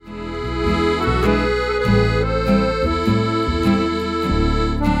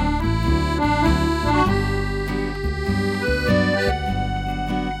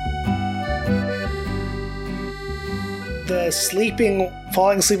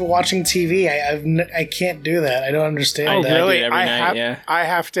falling asleep and watching TV. I can't do that. I don't understand that. Really? I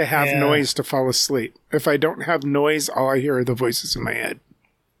have to have noise to fall asleep. If I don't have noise, all I hear are the voices in my head.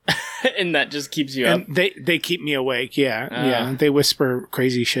 And that just keeps you up. And they keep me awake. Yeah. They whisper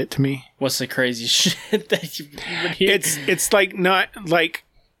crazy shit to me. What's the crazy shit that you would hear? It's like not like.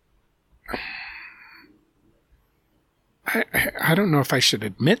 I don't know if I should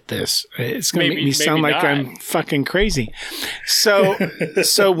admit this. It's going to make me sound like I'm fucking crazy. So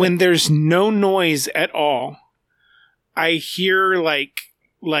when there's no noise at all, I hear like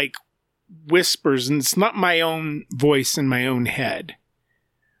whispers, and it's not my own voice in my own head.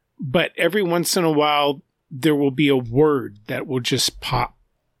 But every once in a while, there will be a word that will just pop.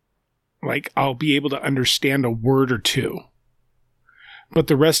 Like I'll be able to understand a word or two. But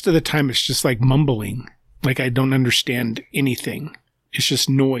the rest of the time, it's just like mumbling. Like I don't understand anything. It's just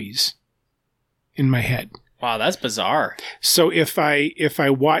noise in my head. Wow, that's bizarre. So if I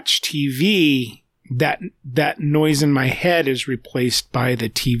watch TV, that noise in my head is replaced by the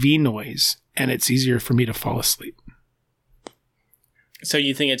TV noise, and it's easier for me to fall asleep. So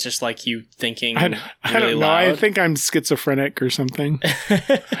you think it's just like you thinking I really don't know. loud? I think I'm schizophrenic or something.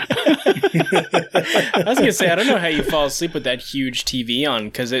 I was going to say, I don't know how you fall asleep with that huge TV on,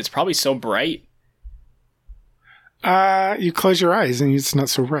 because it's probably so bright. You close your eyes and it's not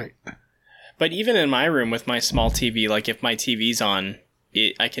so bright. But even in my room with my small TV, like if my TV's on,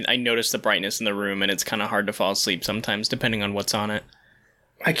 I notice the brightness in the room, and it's kind of hard to fall asleep sometimes, depending on what's on it.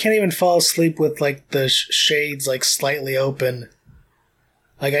 I can't even fall asleep with like the shades like slightly open.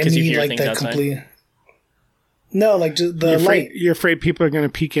 Like I need like the complete. No, like the light. You're afraid people are going to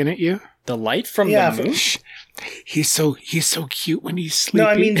peek in at you? The light from the moon? He's so cute when he's sleeping.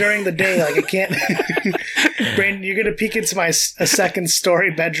 No, I mean during the day. Like I can't. Brandon, you're gonna peek into a second story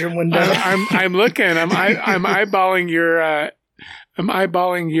bedroom window. I'm looking. I'm eyeballing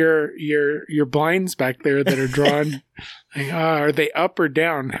your blinds back there that are drawn. Like, are they up or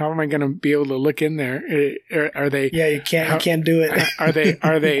down? How am I going to be able to look in there? Are they? Yeah, you can't do it.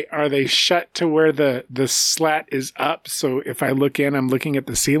 Are they shut to where the slat is up? So if I look in, I'm looking at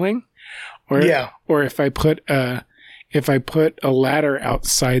the ceiling. Or if I put a ladder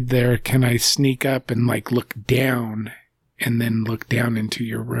outside there, can I sneak up and like look down and then look down into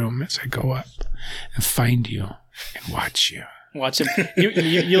your room as I go up and find you and watch you? Watch him.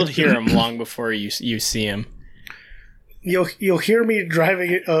 You'll hear him long before you see him. You'll hear me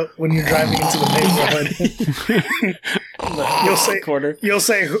driving when you're driving into the neighborhood. You'll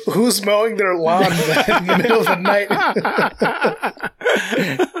say, "Who's mowing their lawn in the middle of the night?"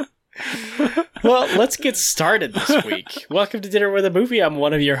 Well, let's get started this week. Welcome to Dinner with a Movie. I'm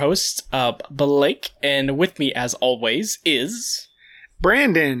one of your hosts, Blake, and with me, as always, is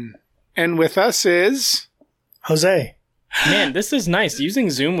Brandon, and with us is Jose. Man, this is nice. Using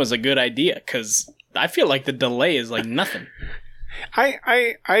Zoom was a good idea because I feel like the delay is like nothing.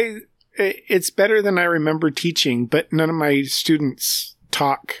 It's better than I remember teaching, but none of my students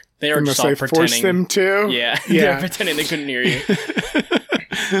talk. They are unless just all I pretending. Force them to. Yeah, they're pretending they couldn't hear you.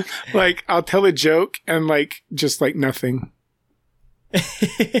 Like I'll tell a joke and like just like nothing.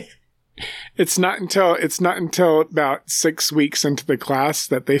 It's not until about 6 weeks into the class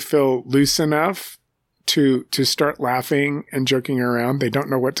that they feel loose enough to start laughing and joking around. They don't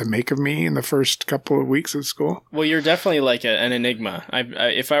know what to make of me in the first couple of weeks of school. Well, you're definitely like an enigma.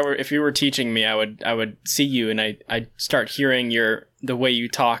 If you were teaching me, I would see you and I'd start hearing the way you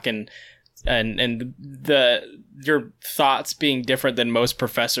talk and your thoughts being different than most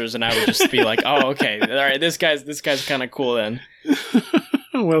professors, and I would just be like, oh, okay, all right, this guy's kind of cool then.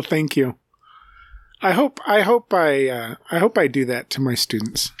 Well, thank you. I hope I do that to my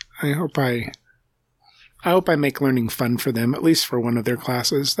students. I hope I make learning fun for them, at least for one of their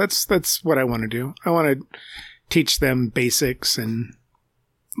classes. That's what I want to do. I want to teach them basics, and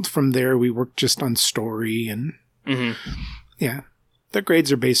from there we work just on story and yeah. Their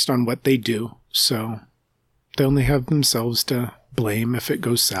grades are based on what they do, so they only have themselves to blame if it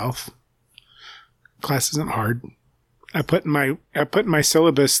goes south. Class isn't hard. I put in my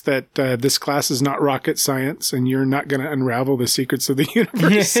syllabus that this class is not rocket science, and you're not going to unravel the secrets of the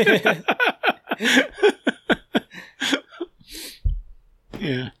universe.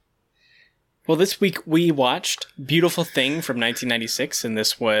 Yeah. Well, this week we watched Beautiful Thing from 1996, and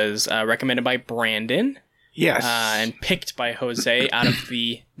this was recommended by Brandon. Yes. And picked by Jose out of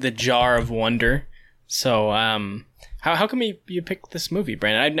the jar of wonder. So, how come you picked this movie,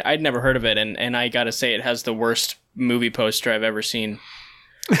 Brandon? I'd never heard of it, and I gotta say it has the worst movie poster I've ever seen.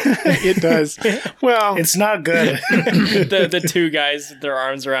 It does. Well, It's not good. the two guys with their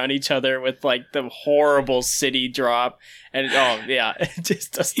arms around each other with like the horrible city drop, and it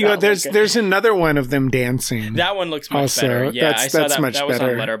just does not look good. there's another one of them dancing. That one looks much Also, better. Yeah, that's I saw that. much That was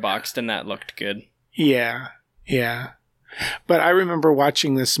better. on Letterboxd, and that looked good. Yeah. But I remember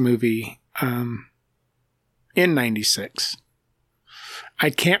watching this movie in '96. I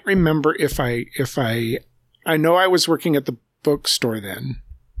can't remember if I know I was working at the bookstore then,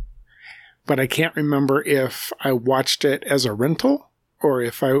 but I can't remember if I watched it as a rental or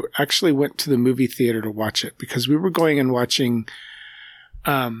if I actually went to the movie theater to watch it, because we were going and watching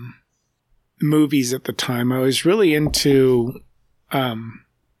movies at the time. I was really into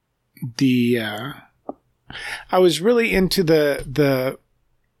the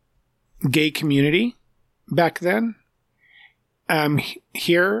gay community back then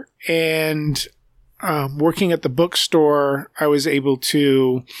here, and working at the bookstore, I was able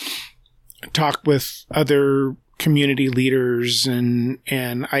to talk with other community leaders, and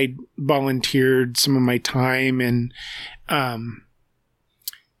I volunteered some of my time in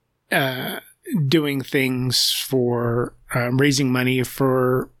doing things for raising money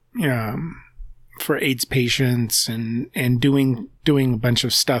for AIDS patients and doing a bunch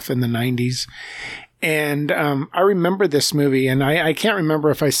of stuff in the 90s. And I remember this movie, and I can't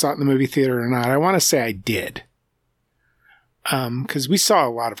remember if I saw it in the movie theater or not. I want to say I did, because we saw a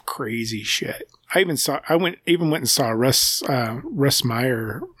lot of crazy shit. I went and saw a Russ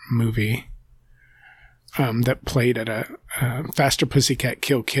Meyer movie that played at a Faster Pussycat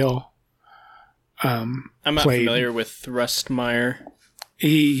Kill Kill. I'm not familiar with Russ Meyer.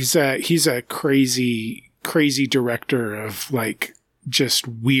 He's a crazy director of like just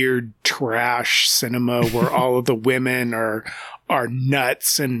weird trash cinema where all of the women are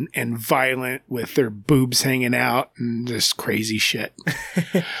nuts and violent with their boobs hanging out and just crazy shit.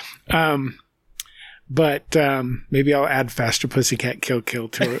 But maybe I'll add Faster Pussycat Kill Kill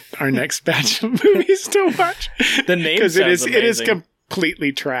to our next batch of movies to watch. The name sounds amazing. It is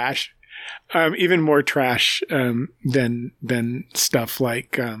completely trash. Even more trash than stuff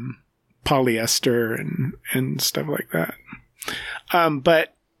like Polyester and stuff like that.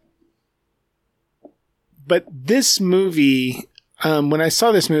 But this movie, when I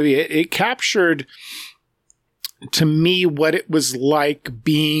saw this movie, it captured to me what it was like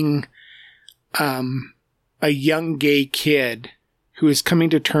being a young gay kid who is coming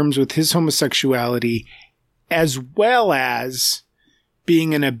to terms with his homosexuality, as well as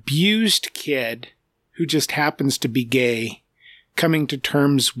being an abused kid who just happens to be gay, coming to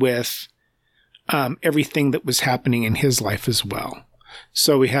terms with everything that was happening in his life as well.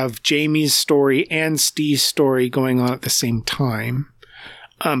 So we have Jamie's story and Steve's story going on at the same time.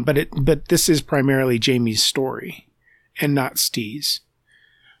 But this is primarily Jamie's story and not Steve's.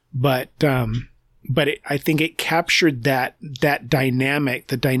 But I think it captured that dynamic,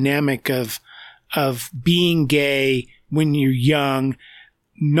 the dynamic of being gay when you're young,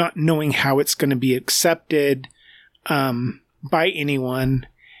 not knowing how it's going to be accepted by anyone,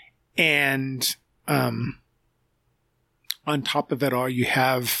 and on top of it all, you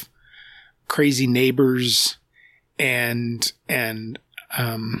have crazy neighbors and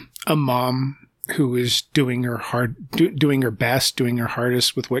a mom who is doing her best, doing her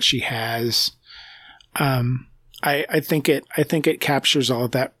hardest with what she has. I think it captures all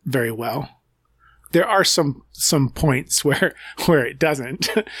of that very well. There are some points where it doesn't,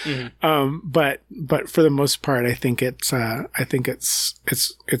 Mm-hmm. but for the most part, I think it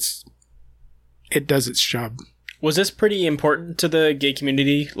does its job. Was this pretty important to the gay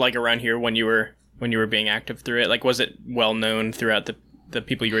community, like around here when you were being active through it? Like, was it well known throughout the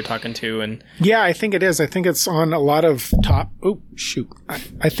people you were talking to? And yeah, I think it is. I think it's on a lot of I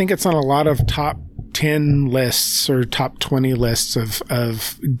think it's on a lot of top 10 lists or top 20 lists of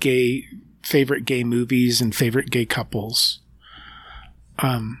favorite gay movies and favorite gay couples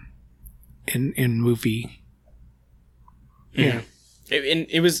in movie. Yeah.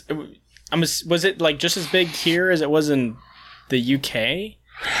 It was it like just as big here as it was in the UK?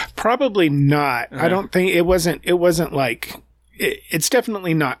 Probably not. I don't think it wasn't like it's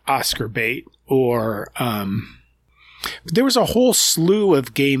definitely not Oscar bait or there was a whole slew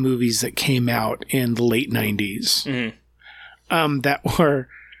of gay movies that came out in the late 90s. Mm-hmm. That were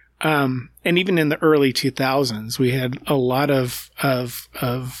and even in the early 2000s, we had a lot of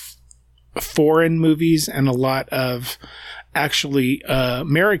foreign movies and a lot of actually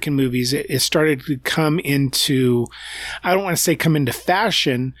American movies. It started to come into, I don't want to say come into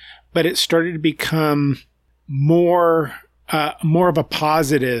fashion, but it started to become more of a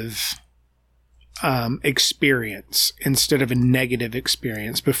positive experience instead of a negative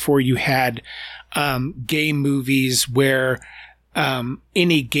experience. Before you had gay movies where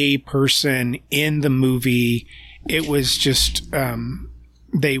any gay person in the movie, it was just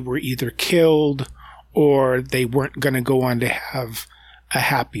they were either killed or they weren't going to go on to have a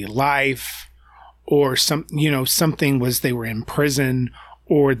happy life, or something was they were in prison,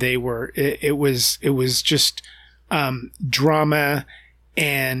 or they were it was just drama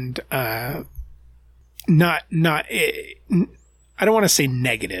and not I don't want to say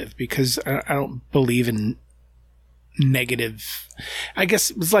negative because I don't believe in negative. I guess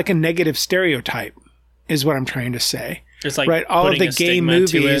it was like a negative stereotype is what I'm trying to say. It's like right, all of the gay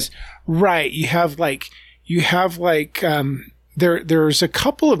movies, right? You have like there's a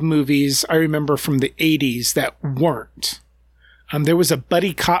couple of movies I remember from the 80s that weren't. There was a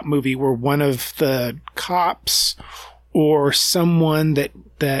buddy cop movie where one of the cops or someone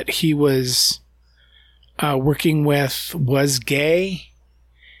that he was working with was gay.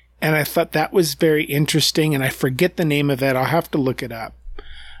 And I thought that was very interesting, and I forget the name of it. I'll have to look it up.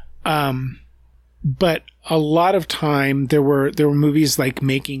 But a lot of time there were movies like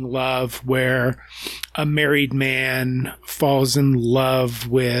Making Love where a married man falls in love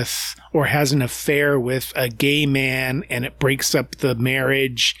with or has an affair with a gay man, and it breaks up the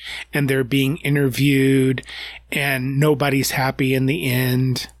marriage, and they're being interviewed and nobody's happy in the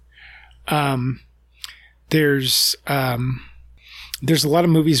end. There's a lot of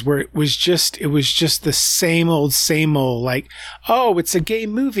movies where it was just the same old, like, oh, it's a gay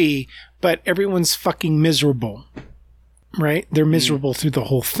movie, but everyone's fucking miserable, right? They're miserable through the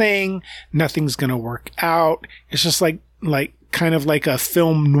whole thing. Nothing's going to work out. It's just like kind of like a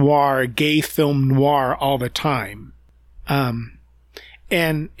film noir, gay film noir all the time. And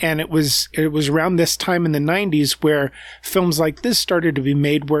it was around this time in the 90s where films like this started to be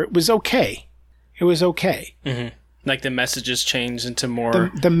made where it was okay. It was okay. Mm-hmm. Like the messages changed into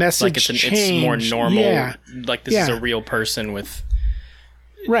more... The message like changed. It's more normal. Yeah. Like this is a real person with...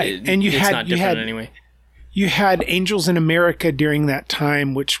 Right. And it's not different anyway. You had Angels in America during that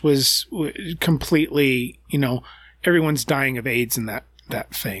time, which was completely, everyone's dying of AIDS in that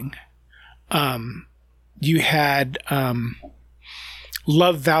thing. You had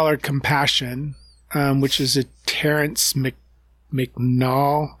Love, Valor, Compassion, which is a Terrence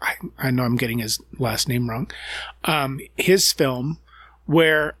McNall. I know I'm getting his last name wrong. His film,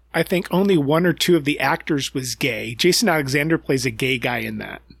 where I think only one or two of the actors was gay. Jason Alexander plays a gay guy in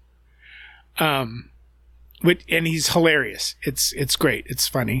that. And he's hilarious. It's great. It's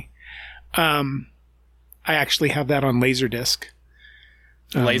funny. I actually have that on Laserdisc.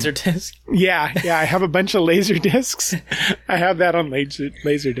 Laserdisc? Yeah. I have a bunch of Laserdiscs. I have that on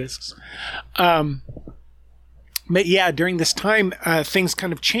Laserdiscs. But yeah, during this time, things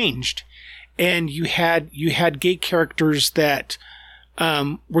kind of changed, and you had gay characters that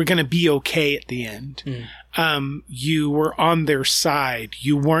were going to be okay at the end. You were on their side.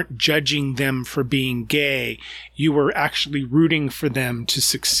 You weren't judging them for being gay. You were actually rooting for them to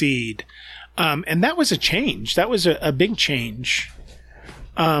succeed. And that was a change. That was a big change.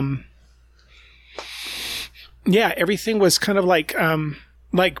 Yeah, everything was kind of like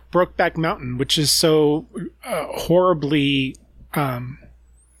Brokeback Mountain, which is so horribly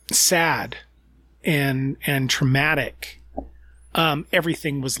sad and traumatic.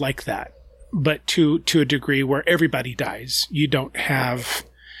 Everything was like that, but to a degree where everybody dies. You don't have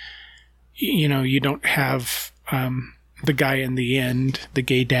the guy in the end, the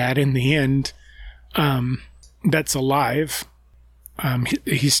gay dad in the end, that's alive.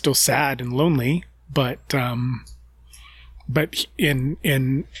 He's still sad and lonely, but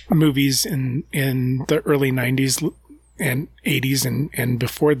in movies in the early 90s and 80s and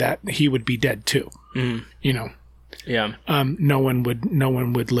before that, he would be dead too. Yeah. No one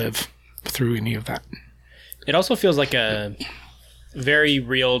would live through any of that. It also feels like a very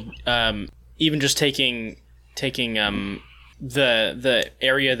real, even just taking the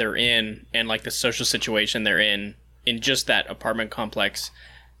area they're in and like the social situation they're in just that apartment complex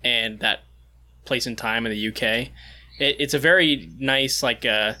and that place in time in the UK. It's a very nice, like,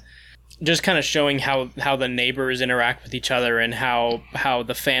 just kind of showing how the neighbors interact with each other and how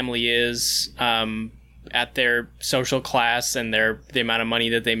the family is at their social class and the amount of money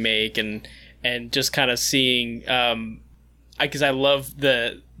that they make and just kind of seeing, because I love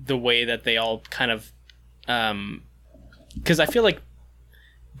the way that they all kind of, because I feel like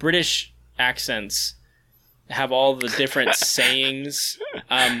British accents have all the different sayings.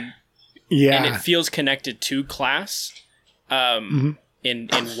 Yeah. And it feels connected to class in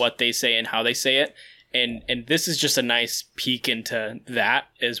what they say and how they say it. And this is just a nice peek into that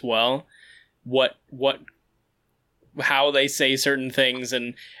as well. how they say certain things,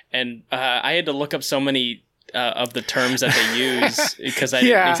 and I had to look up so many of the terms that they use because I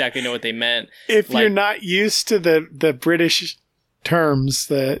didn't exactly know what they meant. If you're not used to the British terms,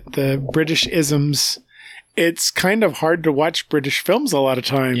 the British isms, it's kind of hard to watch British films a lot of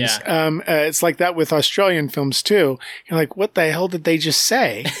times. Yeah. It's like that with Australian films too. You're like, what the hell did they just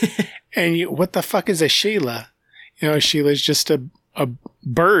say? And what the fuck is a Sheila? Sheila's just a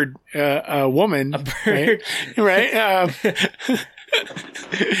bird, a woman. A bird. Right?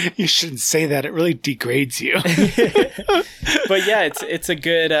 You shouldn't say that. It really degrades you. But yeah, it's a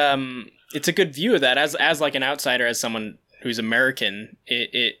good view of that as like an outsider, as someone who's American.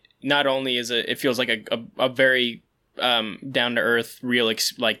 It not only it feels like a very down to earth, real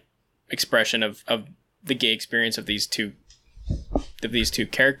expression of the gay experience of these two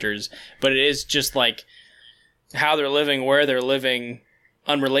characters, but it is just like how they're living, where they're living,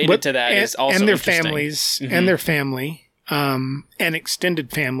 unrelated to that, is also and their interesting. families and their family, and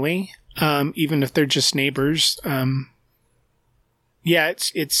extended family, even if they're just neighbors. Yeah,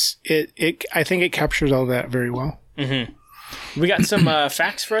 it. I think it captures all that very well. Mm-hmm. We got some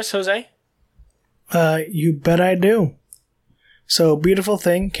facts for us, Jose? You bet I do. So, Beautiful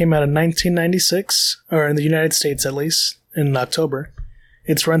Thing came out in 1996, or in the United States at least, in October.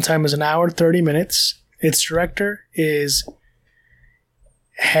 Its runtime is 1 hour, 30 minutes. Its director is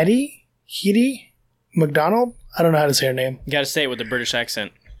Hetty McDonald? I don't know how to say her name. You gotta say it with a British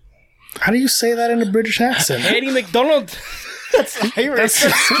accent. How do you say that in a British accent? Hetty McDonald! That's Irish.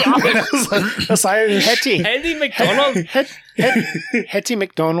 That's Irish. Hetty McDonald! Hetty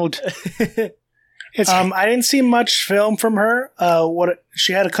McDonald. I didn't see much film from her.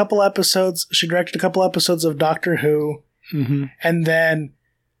 She had a couple episodes. She directed a couple episodes of Doctor Who, and then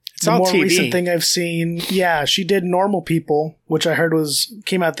the more TV. recent thing I've seen, she did Normal People, which I heard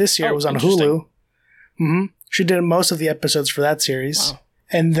came out this year. It was on Hulu. She did most of the episodes for that series,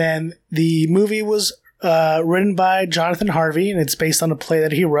 and then the movie was written by Jonathan Harvey, and it's based on a play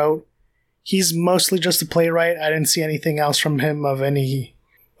that he wrote. He's mostly just a playwright. I didn't see anything else from him of any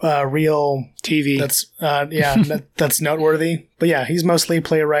real TV. That's noteworthy. But yeah, he's mostly a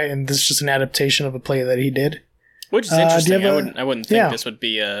playwright, and this is just an adaptation of a play that he did. Which is interesting. I wouldn't think this would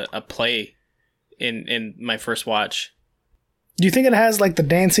be a play in my first watch. Do you think it has like the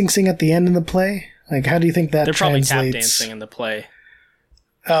dancing scene at the end in the play? Like, how do you think that They're translates? Probably tap dancing in the play.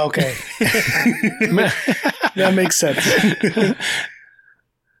 Oh, okay. That makes sense.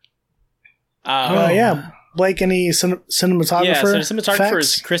 Blake, any cinematographer? Yeah, so the cinematographer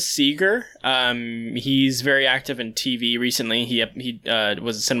facts? is Chris Seeger. He's very active in TV recently. He was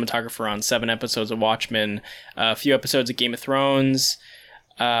a cinematographer on 7 episodes of Watchmen, a few episodes of Game of Thrones.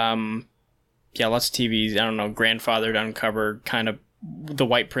 Lots of TVs. I don't know, Grandfathered, Uncovered, kind of The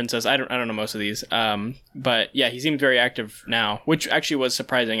White Princess. I don't know most of these. But yeah, he seems very active now, which actually was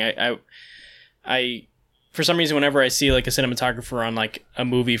surprising. I for some reason, whenever I see like a cinematographer on like a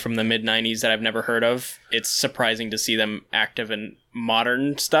movie from the mid-90s that I've never heard of, it's surprising to see them active in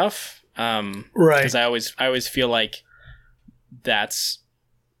modern stuff. Right. Because I always feel like that's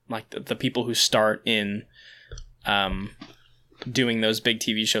like the people who start in doing those big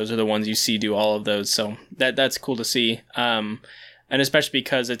TV shows are the ones you see do all of those. So that's cool to see. And especially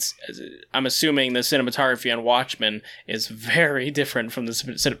because I'm assuming the cinematography on Watchmen is very different from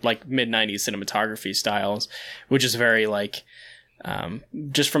the like mid-90s cinematography styles, which is very like,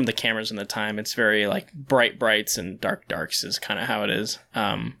 just from the cameras in the time, it's very like brights and darks is kind of how it is.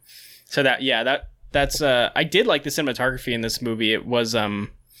 So that's I did like the cinematography in this movie. It was,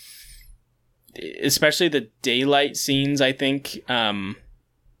 especially the daylight scenes. I think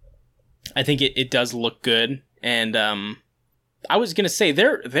it does look good. And, I was going to say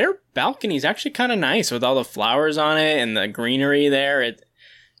their balcony is actually kind of nice with all the flowers on it and the greenery there. It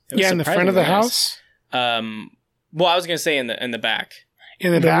in the front of the house. Well, I was going to say in the back.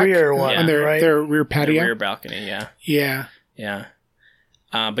 In the back? Rear one. On their rear patio? Their rear balcony, yeah. Yeah.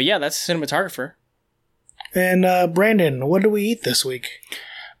 But yeah, that's the cinematographer. And Brandon, what did we eat this week?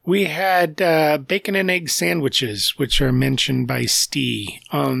 We had bacon and egg sandwiches, which are mentioned by Steve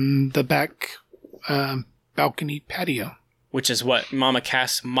on the back balcony patio. Which is what Mama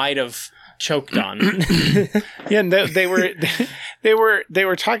Cass might have choked on. Yeah, and they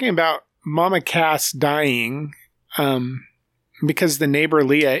were talking about Mama Cass dying, because the neighbor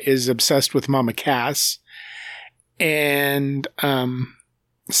Leah is obsessed with Mama Cass, and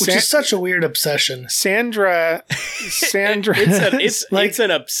which is such a weird obsession. Sandra, it's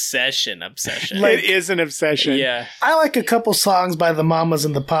an obsession. Like, it is an obsession. Yeah, I like a couple songs by the Mamas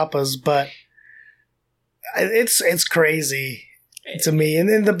and the Papas, but it's crazy. to me. And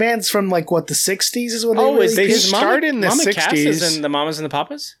then the band's from like what, the 60s is when they started in the Mama 60s. Cass is in the Mamas and the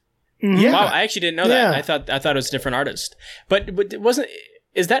Papas? Mhm. Yeah. Wow, I actually didn't know that. I thought it was a different artist. But it wasn't.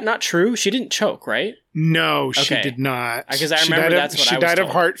 Is that not true? She didn't choke, right? No, she Okay. did not. Because I remember that's what I was She died of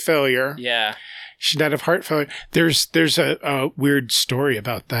told. heart failure. Yeah. She died of heart failure. There's a weird story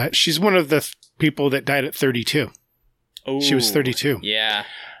about that. She's one of the people that died at 32. She was Ooh, 32. Yeah.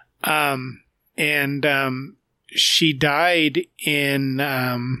 She died in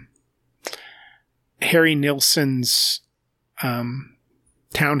Harry Nilsson's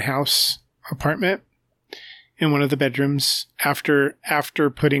townhouse apartment in one of the bedrooms after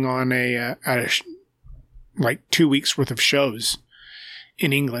putting on like 2 weeks worth of shows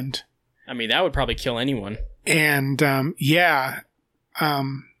in England. I mean, that would probably kill anyone. And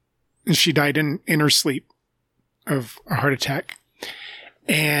she died in her sleep of a heart attack.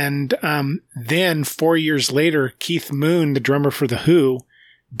 And then 4 years later, Keith Moon, the drummer for The Who,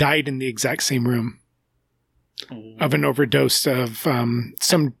 died in the exact same room of an overdose of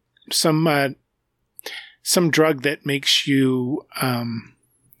some drug that makes you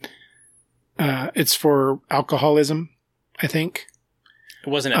it's for alcoholism, I think. It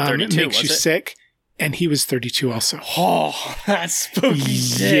wasn't at 32, it makes was you it? sick. And he was 32 also. Oh, that's spooky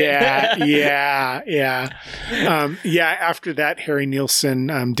shit. Yeah. After that, Harry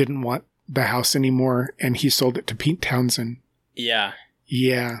Nilsson didn't want the house anymore, and he sold it to Pete Townsend. Yeah.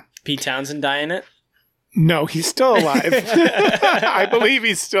 Yeah. Pete Townsend die in it? No, he's still alive. I believe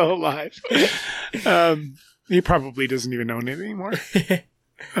he's still alive. He probably doesn't even own it anymore.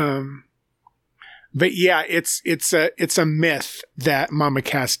 But yeah, it's a myth that Mama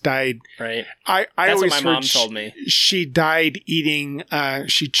Cass died. Right. I That's always what my mom heard told me. she died eating.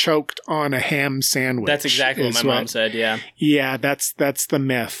 She choked on a ham sandwich. That's exactly what my mom said. Yeah. Yeah, that's the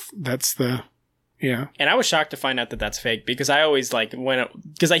myth. That's the yeah. And I was shocked to find out that that's fake because I always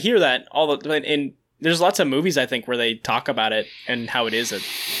because I hear that all the in. There's lots of movies I think where they talk about it and how it is a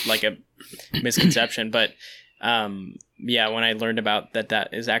misconception, but. Yeah, when I learned about that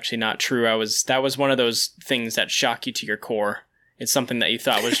is actually not true, that was one of those things that shock you to your core. It's something that you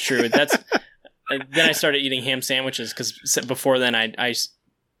thought was true. Then I started eating ham sandwiches because before then I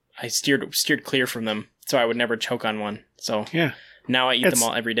steered clear from them, so I would never choke on one. So yeah, now I eat them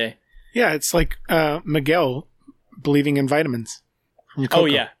all every day. Yeah, it's like Miguel believing in vitamins. From Coco. Oh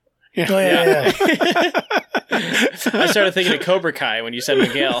yeah. Oh, yeah. I started thinking of Cobra Kai when you said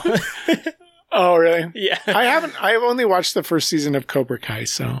Miguel. Oh, really? Yeah. I've only watched the first season of Cobra Kai,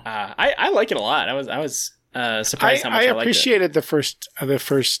 so I like it a lot. I was surprised how much I liked it. I appreciated the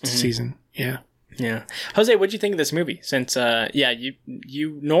first season. Yeah. Yeah. Jose, what'd you think of this movie? Since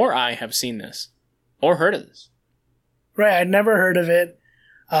you nor I have seen this or heard of this. Right, I'd never heard of it.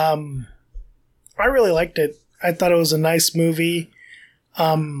 I really liked it. I thought it was a nice movie.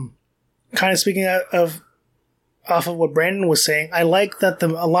 Kind of speaking off of what Brandon was saying, I like that a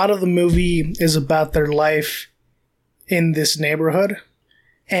lot of the movie is about their life in this neighborhood,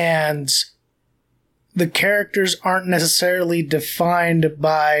 and the characters aren't necessarily defined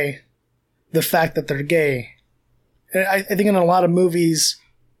by the fact that they're gay. I think in a lot of movies,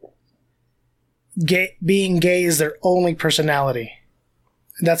 being gay is their only personality.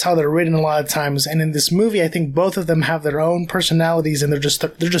 That's how they're written a lot of times. And in this movie, I think both of them have their own personalities, and they're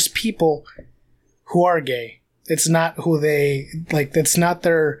just people who are gay. It's not who they like. That's not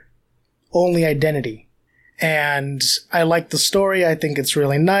their only identity. And I like the story. I think it's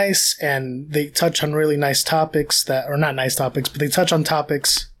really nice, and they touch on really nice topics or not nice topics, but they touch on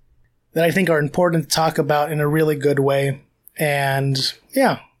topics that I think are important to talk about in a really good way. And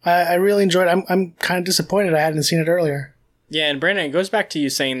yeah, I really enjoyed it. I'm kind of disappointed I hadn't seen it earlier. Yeah, and Brandon, it goes back to you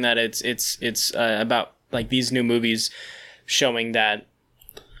saying that it's about like these new movies showing that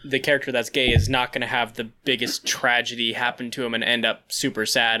the character that's gay is not going to have the biggest tragedy happen to him and end up super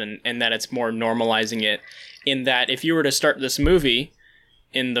sad, and that it's more normalizing it, in that if you were to start this movie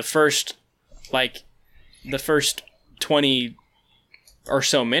in the first 20 or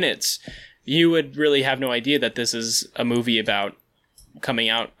so minutes, you would really have no idea that this is a movie about coming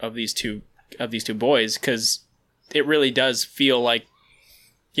out of these two boys, because it really does feel like,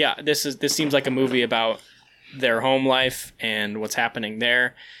 yeah, this seems like a movie about their home life and what's happening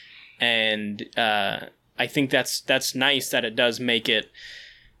there. And I think that's nice that it does make it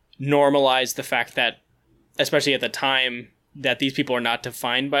normalize the fact that, especially at the time, that these people are not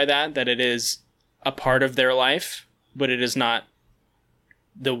defined by that it is a part of their life, but it is not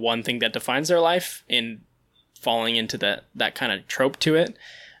the one thing that defines their life, in falling into that kind of trope to it.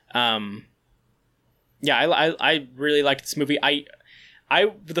 Yeah, I really liked this movie. I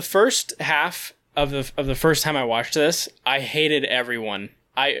the first half of the first time I watched this, I hated everyone.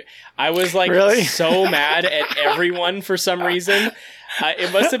 I was like Really? so mad at everyone for some reason.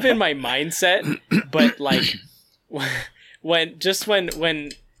 It must have been my mindset, but like when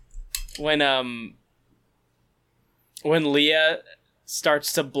Leah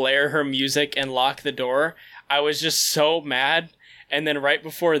starts to blare her music and lock the door, I was just so mad. And then right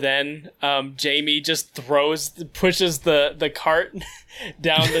before then, Jamie just pushes the cart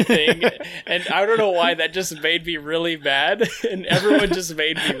down the thing. And I don't know why, that just made me really mad. And everyone just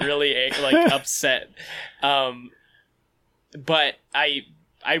made me really like upset. But I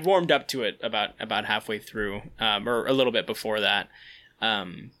warmed up to it about halfway through, or a little bit before that.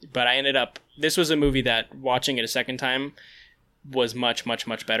 But I ended up, this was a movie that watching it a second time was much, much,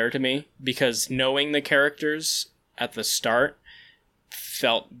 much better to me, because knowing the characters at the start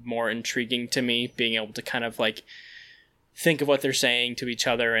felt more intriguing to me, being able to kind of like think of what they're saying to each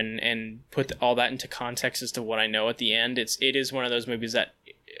other and put all that into context as to what I know at the end. It is one of those movies that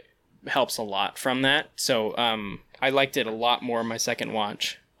helps a lot from that. So I liked it a lot more my second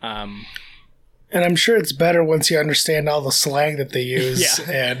watch. And I'm sure it's better once you understand all the slang that they use.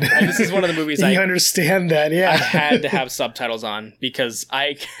 Yeah. And this is one of the movies you understand that, yeah. I had to have subtitles on because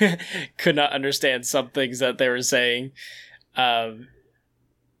I could not understand some things that they were saying.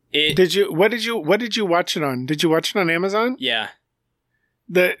 Did you watch it on? Did you watch it on Amazon? Yeah.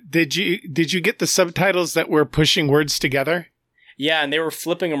 Did you get the subtitles that were pushing words together? Yeah, and they were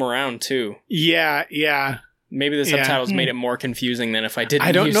flipping them around too. Yeah. Maybe the subtitles made it more confusing than if I didn't.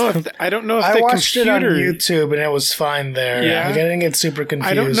 I don't know if I watched it on YouTube and it was fine there. Yeah. Like, I didn't get super confused.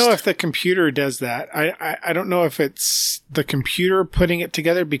 I don't know if the computer does that. I don't know if it's the computer putting it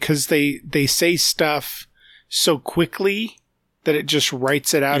together, because they say stuff so quickly that it just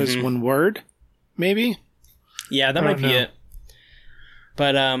writes it out as one word. Maybe. Yeah, that might be it.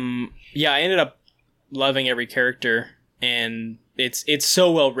 But yeah, I ended up loving every character, and it's so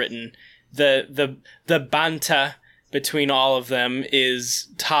well written. The banter between all of them is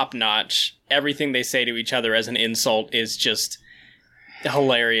top notch. Everything they say to each other as an insult is just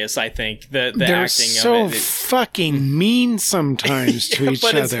hilarious. I think the they're acting so of it. fucking mean sometimes to each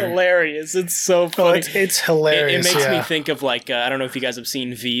But other. it's hilarious. It's so funny. It's hilarious. It makes me think of like I don't know if you guys have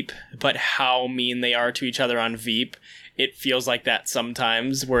seen Veep, but how mean they are to each other on Veep. It feels like that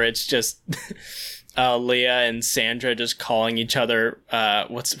sometimes, where it's just Leah and Sandra just calling each other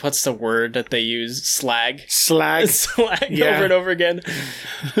what's the word that they use? Slag Yeah. over and over again.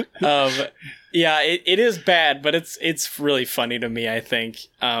 Yeah, it is bad, but it's really funny to me, I think.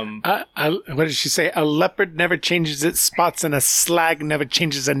 What did she say? A leopard never changes its spots, and a slag never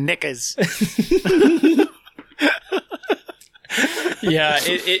changes her knickers. Yeah,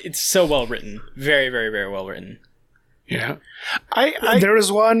 it's so well written. Very, very, very well written. Yeah. There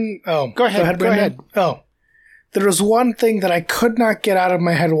was one... Oh, Go ahead. Brendan. Oh. There was one thing that I could not get out of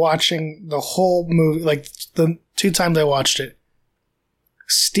my head watching the whole movie, like the 2 times I watched it.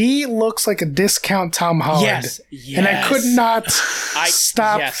 Steve looks like a discount Tom Holland. Yes. And I could not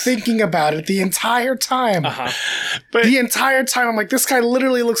stop thinking about it the entire time. But the entire time, I'm like, this guy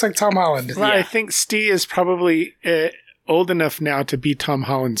literally looks like Tom Holland. Well, I think Steve is probably old enough now to be Tom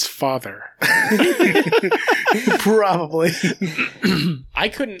Holland's father. Probably. I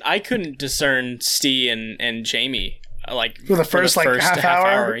couldn't discern Steve and Jamie like for the first half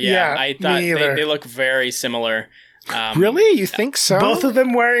hour. Yeah, I thought they look very similar. Really? You think so? Both of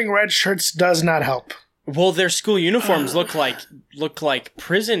them wearing red shirts does not help. Well, their school uniforms look like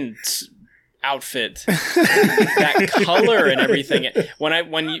prison outfit. That color and everything. When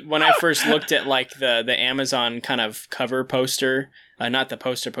I first looked at like the Amazon kind of cover poster, not the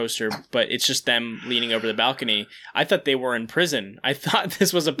poster, but it's just them leaning over the balcony. I thought they were in prison. I thought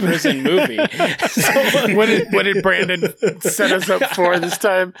this was a prison movie. So, what did Brandon set us up for this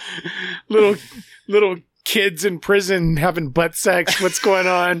time? Little kids in prison having butt sex. What's going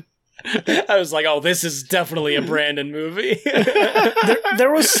on? I was like, oh, this is definitely a Brandon movie.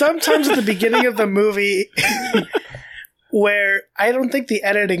 there was sometimes at the beginning of the movie where I don't think the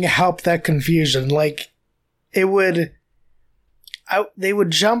editing helped that confusion. Like, they would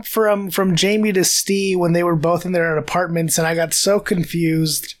jump from Jamie to Steve when they were both in their apartments, and I got so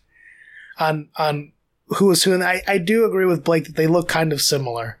confused on who was who. And I do agree with Blake that they look kind of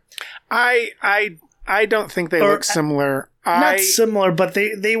similar. I don't think they look similar. Not similar, but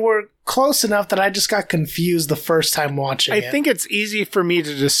they were close enough that I just got confused the first time watching it. I think it's easy for me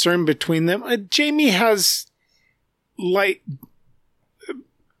to discern between them. Jamie has light,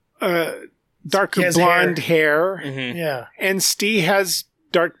 darker blonde hair. Mm-hmm. Yeah. And Steve has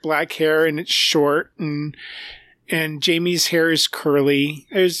dark black hair, and it's short, and and Jamie's hair is curly.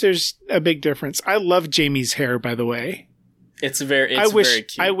 There's a big difference. I love Jamie's hair, by the way. It's very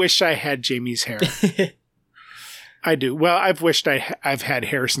cute. I wish I had Jamie's hair. I do. Well, I've wished I've had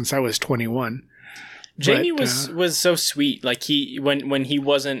hair since I was 21. Jamie was so sweet. Like when he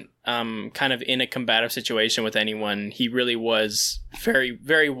wasn't kind of in a combative situation with anyone, he really was very,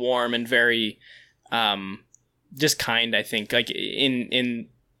 very warm and very just kind, I think. Like and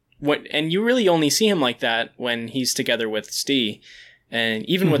you really only see him like that when he's together with Steve. And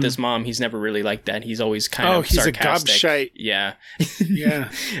even with his mom, he's never really like that. He's always kind of sarcastic. He's a gobshite. Yeah. Yeah.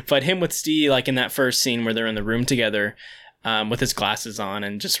 But him with Steve, like in that first scene where they're in the room together, with his glasses on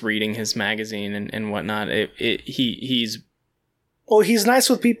and just reading his magazine and whatnot, he's... Well, he's nice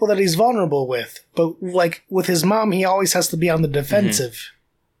with people that he's vulnerable with. But like with his mom, he always has to be on the defensive.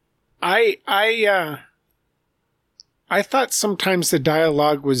 I thought sometimes the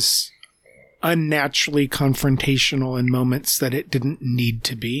dialogue was unnaturally confrontational in moments that it didn't need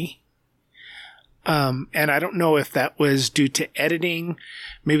to be. And I don't know if that was due to editing.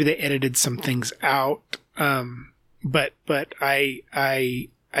 Maybe they edited some things out. But I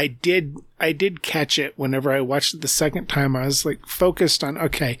did catch it whenever I watched it the second time. I was like focused on,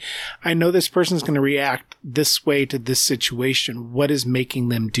 okay, I know this person's going to react this way to this situation. What is making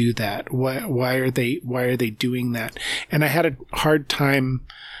them do that? Why are they doing that? And I had a hard time,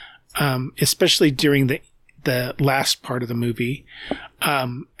 especially during the last part of the movie,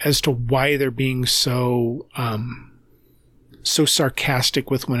 as to why they're being so sarcastic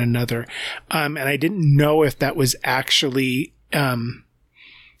with one another. And I didn't know if that was actually, in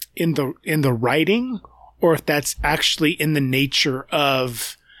the writing, or if that's actually in the nature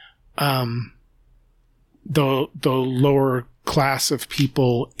of, the lower class of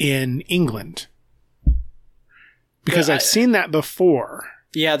people in England. Because I've seen that before.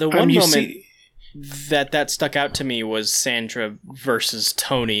 Yeah, the one moment that stuck out to me was Sandra versus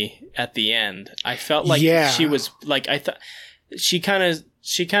Tony at the end. I felt like she was like, I thought she kind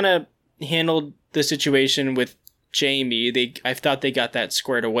of handled the situation with Jamie. I thought they got that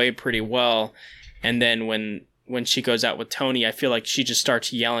squared away pretty well. And then when she goes out with Tony, I feel like she just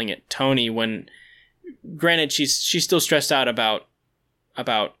starts yelling at Tony when, granted, she's still stressed out about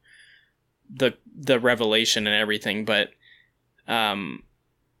the revelation and everything, but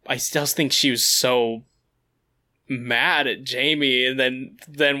I still think she was so mad at Jamie. And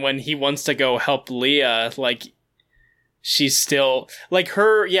then when he wants to go help Leah, like, she's still like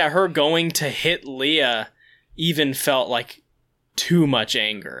her going to hit Leah even felt like too much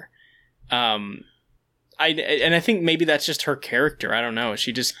anger. I think maybe that's just her character. I don't know.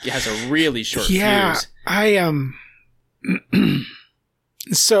 She just has a really short fuse.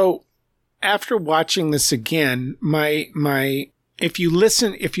 So after watching this again, if you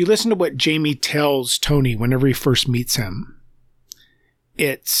listen to what Jamie tells Tony whenever he first meets him,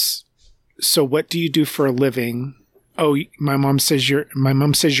 it's, so what do you do for a living? Oh, my mom says you're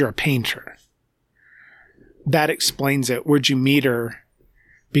a painter. That explains it. Where'd you meet her?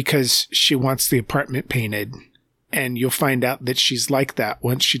 Because she wants the apartment painted, and you'll find out that she's like that.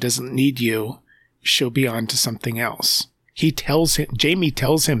 Once she doesn't need you, she'll be on to something else. Jamie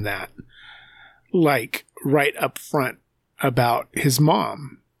tells him that, like, right up front about his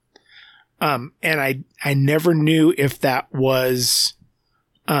mom. And I never knew if that was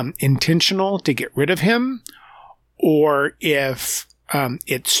intentional to get rid of him, or if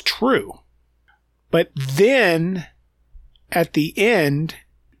it's true. But then at the end,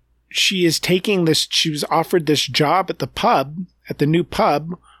 she was offered this job at the new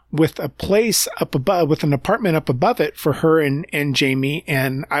pub, with a place up above, with an apartment up above it for her and Jamie.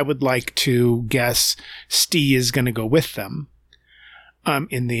 And I would like to guess Steve is going to go with them,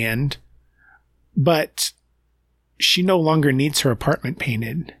 in the end. But she no longer needs her apartment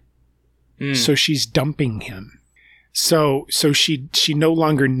painted. So she's dumping him. So she no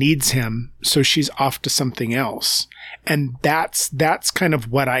longer needs him. So she's off to something else. And that's kind of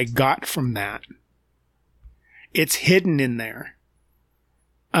what I got from that. It's hidden in there.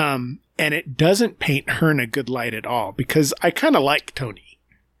 And it doesn't paint her in a good light at all, because I kind of like Tony.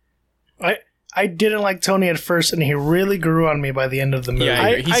 I didn't like Tony at first, and he really grew on me by the end of the movie.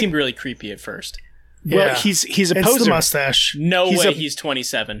 Yeah, he seemed really creepy at first. Well, yeah. He's a poser. It's the mustache. He's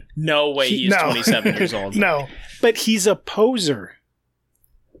 27. No way he's 27 years old. No. But he's a poser.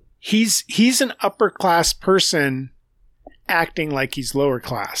 He's an upper class person acting like he's lower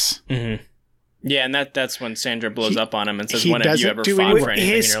class. Mm-hmm. Yeah, and that's when Sandra blows up on him and says, "When have you ever fought for anything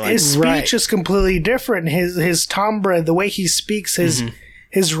in your life?" His speech is completely different. His timbre, the way he speaks,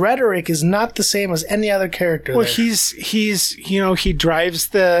 his rhetoric is not the same as any other character. Well, he's he drives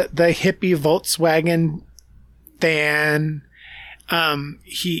the hippie Volkswagen fan.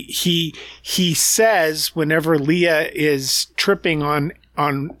 He says whenever Leah is tripping on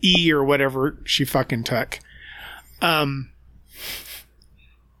E or whatever she fucking took,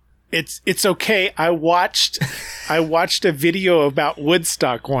 it's okay. I watched a video about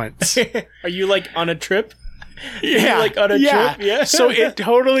Woodstock once. Are you like on a trip? Yeah, like on a trip. Yeah. So it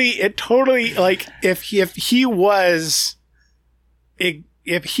totally like if he was the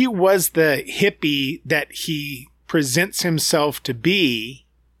hippie that he presents himself to be,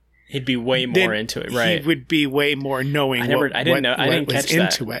 he'd be way more into it, right? He would be way more knowing. I didn't catch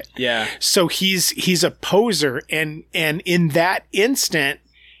into that. Yeah. So he's a poser, and in that instant,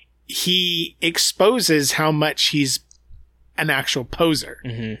 he exposes how much he's an actual poser.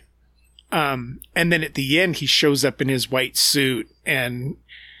 Mm-hmm. And then at the end, he shows up in his white suit, and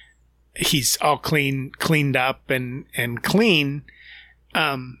he's all cleaned up and clean,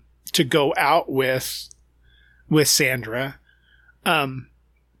 to go out with Sandra.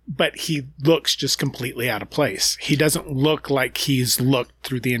 But he looks just completely out of place. He doesn't look like he's looked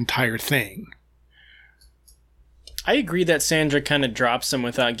through the entire thing. I agree that Sandra kind of drops him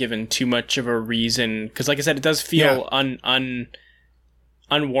without giving too much of a reason. Because like I said, it does feel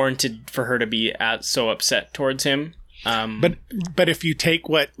unwarranted for her to be so upset towards him. But if you take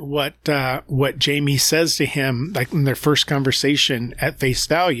what Jamie says to him, like in their first conversation, at face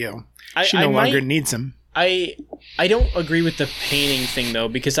value, she no longer needs him. I don't agree with the painting thing though,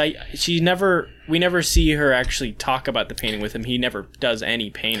 because we never see her actually talk about the painting with him. He never does any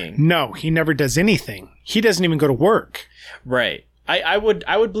painting. No, he never does anything. He doesn't even go to work. Right. I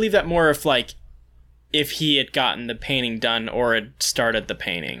would believe that more if he had gotten the painting done or had started the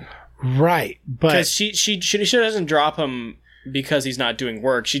painting. Right, but because she doesn't drop him because he's not doing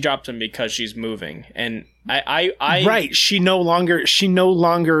work. She drops him because she's moving, and I right. She no longer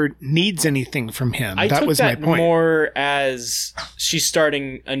needs anything from him. That was my point. More as she's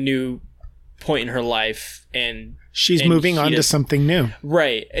starting a new point in her life, and she's moving on to something new.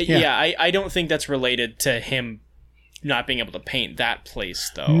 Right. Yeah. I don't think that's related to him not being able to paint that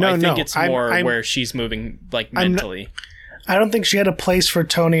place, though. I think it's more where she's moving mentally. I don't think she had a place for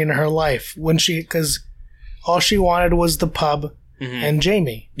Tony in her life because all she wanted was the pub and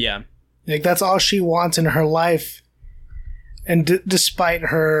Jamie. Yeah. Like, that's all she wants in her life. And despite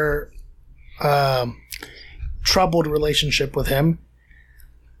her troubled relationship with him,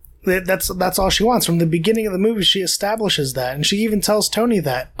 that's all she wants. From the beginning of the movie, she establishes that. And she even tells Tony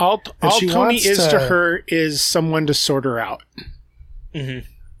that. All Tony is to her is someone to sort her out.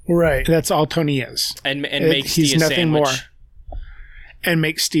 Mm-hmm. Right. That's all Tony is. And makes Steve a sandwich. More. And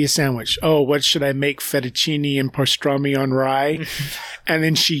makes Steve a sandwich. Oh, what should I make? Fettuccine and pastrami on rye? And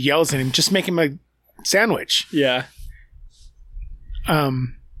then she yells at him, just make him a sandwich. Yeah.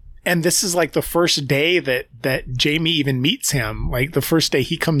 And this is like the first day that Jamie even meets him. Like the first day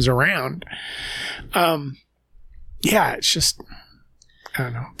he comes around. Yeah, it's just, I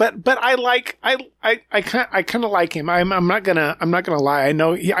don't know. But I kind of like him. I'm not gonna lie. I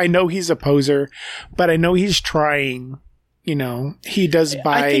know he's a poser, but I know he's trying. You know, he does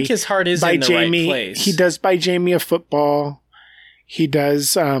buy. I think his heart is in the Jamie, right place. He does buy Jamie a football. He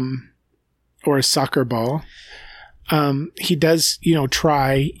does, or a soccer ball. He does,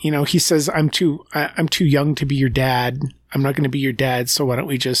 try. He says, "I'm too young to be your dad. I'm not going to be your dad. So why don't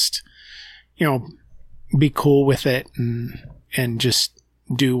we just, be cool with it and just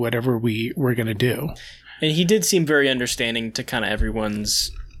do whatever we're going to do." And he did seem very understanding to kind of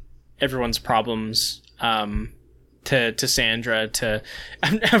everyone's problems. To Sandra,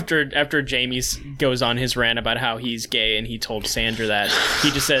 after Jamie goes on his rant about how he's gay and he told Sandra that, he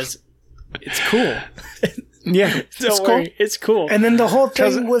just says, "It's cool." Yeah, it's cool. It's cool. And then the whole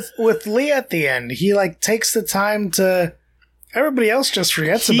thing with Leah at the end, he takes the time to. Everybody else just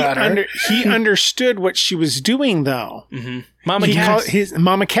forgets about her. He understood what she was doing, though. Mm-hmm.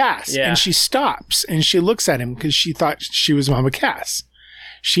 Mama Cass, yeah. And she stops and she looks at him because she thought she was Mama Cass.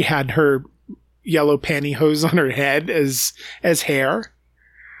 She had her yellow pantyhose on her head as hair.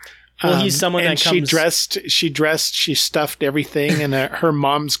 Well, he's someone that comes... She stuffed everything in her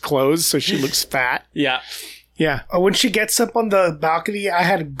mom's clothes so she looks fat. Yeah. Yeah. When she gets up on the balcony, I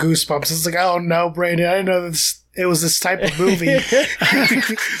had goosebumps. It's like, oh no, Brandon, I didn't know it was this type of movie.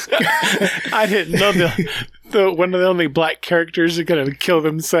 I didn't know the one of the only black characters are going to kill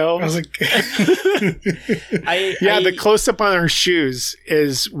themselves. I was like, the close up on her shoes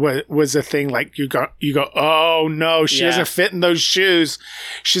was a thing. Like you go, oh no, she doesn't fit in those shoes.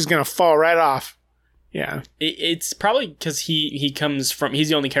 She's going to fall right off. Yeah. It's probably because he's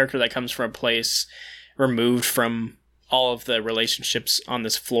the only character that comes from a place removed from all of the relationships on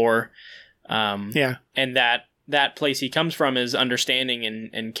this floor. And that that place he comes from is understanding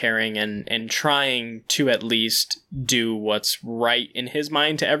and caring and trying to at least do what's right in his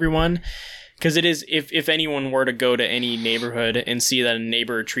mind to everyone. Because it is, if anyone were to go to any neighborhood and see that a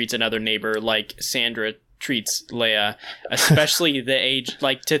neighbor treats another neighbor like Sandra treats Leia, especially the age,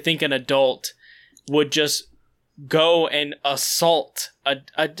 like to think an adult would just go and assault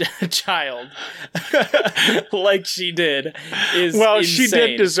a child like she did is insane. She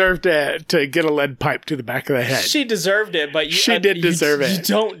did deserve to get a lead pipe to the back of the head. She deserved it, but she did deserve it. You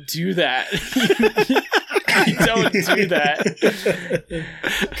don't do that. You don't do that.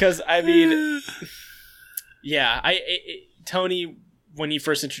 Because, I mean, yeah, Tony, when he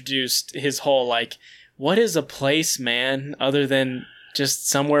first introduced his whole, like, what is a place, man, other than just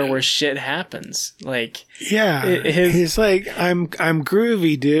somewhere where shit happens? Like, yeah, he's like, I'm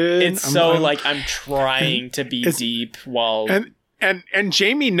groovy, dude. It's I'm trying to be deep while and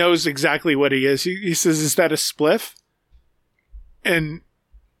Jamie knows exactly what he is. He says, "Is that a spliff?" And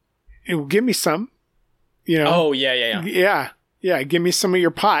it will give me some. You know. Oh yeah. Give me some of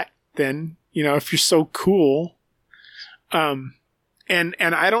your pot, then. You know, if you're so cool. And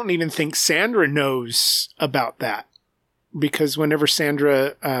I don't even think Sandra knows about that. Because whenever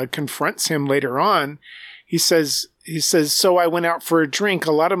Sandra confronts him later on, he says, so I went out for a drink.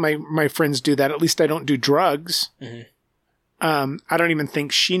 A lot of my friends do that. At least I don't do drugs. Mm-hmm. I don't even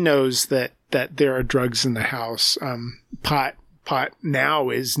think she knows that there are drugs in the house. Pot now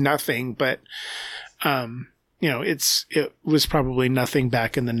is nothing, but, you know, it was probably nothing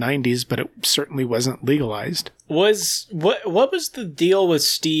back in the 90s, but it certainly wasn't legalized. What was the deal with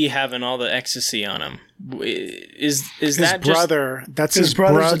Steve having all the ecstasy on him? Is his that brother? Just... That's his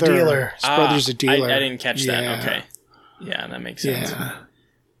brother's brother. A dealer. His brother's a dealer. I didn't catch that. Okay, yeah, that makes sense.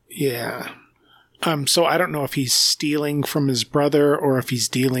 Yeah. So I don't know if he's stealing from his brother or if he's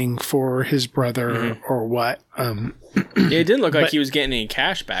dealing for his brother or what. It didn't look like he was getting any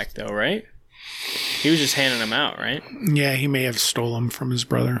cash back, though, right? He was just handing them out, right? Yeah, he may have stolen from his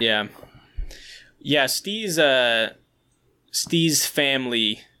brother. Yeah. Yeah, Steve's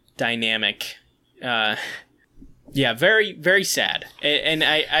family dynamic. Yeah, very, very sad. And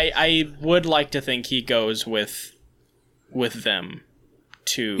I would like to think he goes with them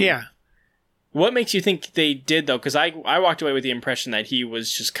too. Yeah. What makes you think they did, though? Because I walked away with the impression that he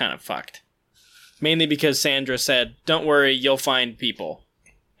was just kind of fucked. Mainly because Sandra said, don't worry, you'll find people.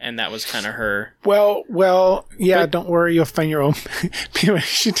 And that was kind of her. Well, yeah, don't worry, you'll find your own people.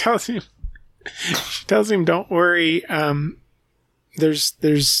 She tells him, don't worry,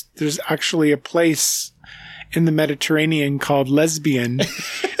 there's actually a place in the Mediterranean called Lesbian.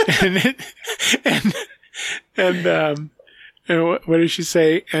 and what did she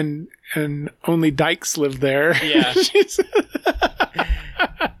say? And only dykes live there. Yeah.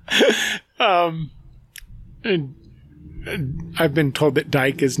 I've been told that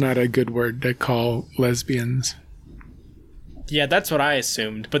dyke is not a good word to call lesbians. Yeah, that's what I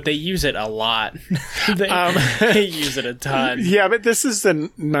assumed, but they use it a lot. They use it a ton. Yeah, but this is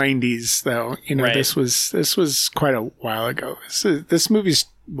the 90s, though. You know, right. This was quite a while ago. This movie's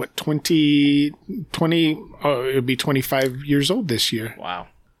what, 20? Oh, it'll be 25 years old this year. Wow.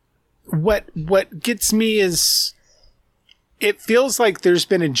 What gets me is it feels like there's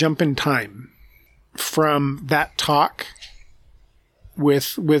been a jump in time from that talk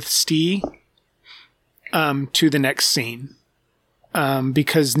with Steve to the next scene,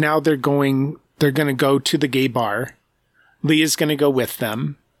 because now they're going to go to the gay bar. Leah's going to go with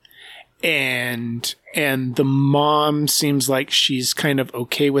them, and the mom seems like she's kind of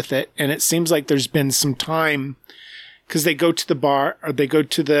okay with it, and it seems like there's been some time because they go to the bar, or they go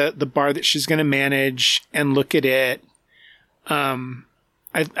to the bar that she's going to manage and look at it.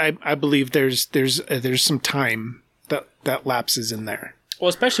 I believe there's some time that lapses in there. Well,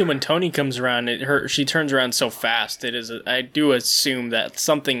 especially when Tony comes around, she turns around so fast. I do assume that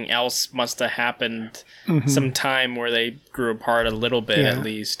something else must have happened, some time where they grew apart a little bit at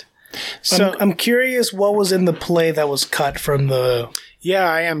least. So I'm curious what was in the play that was cut from the. Yeah,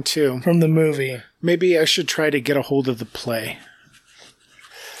 I am too. From the movie. Maybe I should try to get a hold of the play.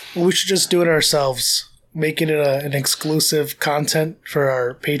 Well, we should just do it ourselves. Making it an exclusive content for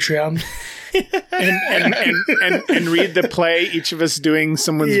our Patreon. and read the play, each of us doing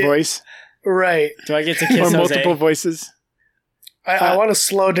someone's voice. Right. Do I get to kiss or Jose? Multiple voices? I want to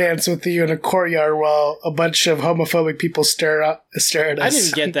slow dance with you in a courtyard while a bunch of homophobic people stare at us. I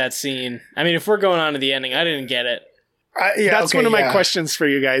didn't get that scene. I mean, if we're going on to the ending, I didn't get it. That's one of my questions for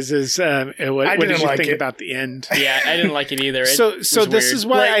you guys is what did you think about the end? Yeah, I didn't like it either. So this is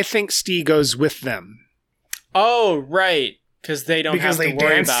why I think Steve goes with them. Oh, right. Because they don't because have they to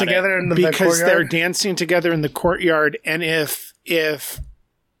worry dance about together it. in the Because they're courtyard? dancing together in the courtyard, and if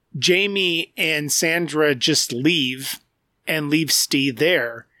Jamie and Sandra just leave and leave Steve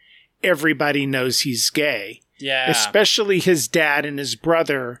there, everybody knows he's gay. Yeah. Especially his dad and his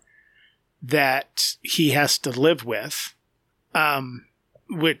brother that he has to live with,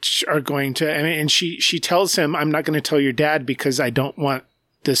 which are going to, and she tells him, I'm not going to tell your dad because I don't want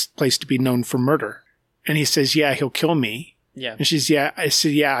this place to be known for murder. And he says, yeah, he'll kill me. Yeah. And she's, yeah, I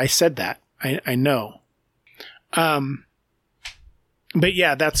said that. I know. But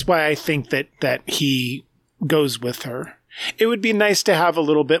yeah, that's why I think that he goes with her. It would be nice to have a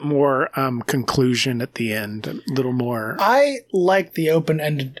little bit more conclusion at the end, a little more. I like the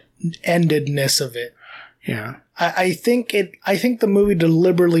open-endedness of it. Yeah. I think the movie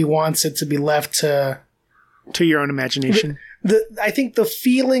deliberately wants it to be left to your own imagination. I think the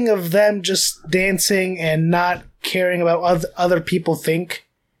feeling of them just dancing and not caring about what other people think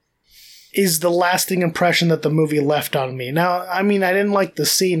is the lasting impression that the movie left on me. Now, I mean, I didn't like the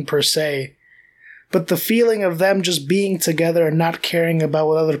scene per se, but the feeling of them just being together and not caring about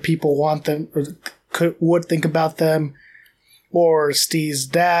what other people want them or would think about them, or Steve's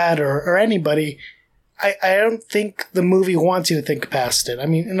dad or anybody, I don't think the movie wants you to think past it. I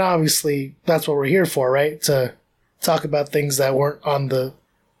mean, and obviously that's what we're here for, right? To talk about things that weren't on the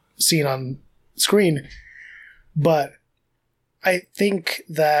scene on screen. But I think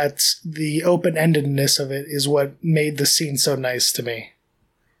that the open-endedness of it is what made the scene so nice to me.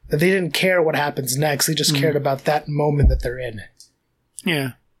 That they didn't care what happens next. They just cared about that moment that they're in.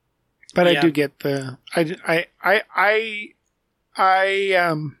 Yeah. But Yeah. I do get the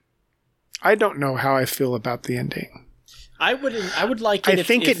I don't know how I feel about the ending. I would like it I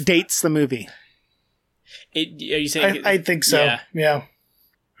think it dates the movie. Are you saying? I think so. Yeah. Yeah.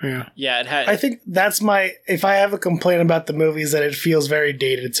 Yeah. Yeah, it had. I think that's if I have a complaint about the movie, is that it feels very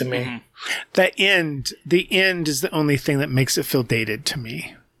dated to me. Mm-hmm. The end is the only thing that makes it feel dated to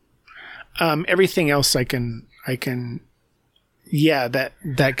me. Everything else I can yeah, that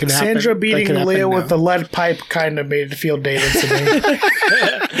could happen. Sandra beating Leah with the lead pipe kind of made it feel dated to me.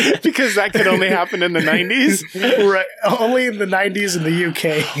 because that could only happen in the 90s. Right. Only in the 90s in the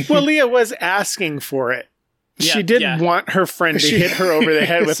UK. Well, Leah was asking for it. Yeah, she didn't yeah. want her friend to hit her over the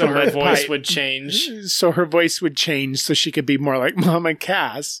head with so a her lead voice pipe. would change. So her voice would change so she could be more like Mama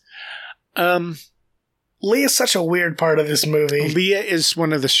Cass. Leah's such a weird part of this movie. Leah is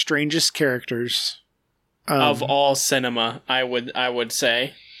one of the strangest characters Of all cinema, I would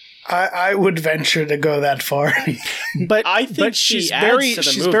say. I would venture to go that far. But I think but she she's adds very to the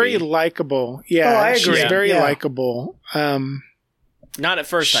she's movie. very likable. Yeah, Oh, I agree. She's very Yeah. likable. Not at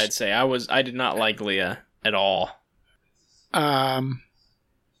first, I'd say. I did not like Leah at all.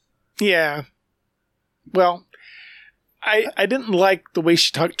 Yeah. Well, I didn't like the way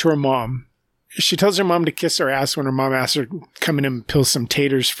she talked to her mom. She tells her mom to kiss her ass when her mom asks her to come in and peel some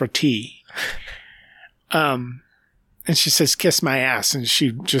taters for tea. And she says, "Kiss my ass," and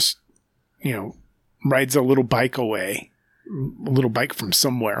she just, rides a little bike away, a little bike from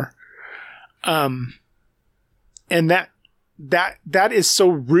somewhere. And that is so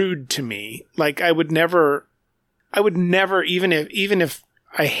rude to me. Like I would never, even if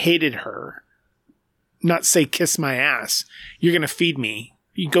I hated her, not say kiss my ass. You're gonna feed me.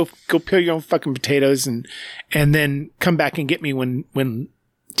 You go peel your own fucking potatoes and then come back and get me when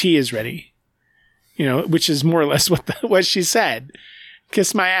tea is ready. Which is more or less what she said.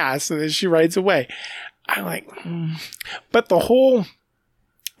 Kiss my ass, and then she rides away. I'm like, But the whole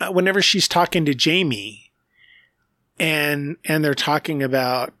whenever she's talking to Jamie, and they're talking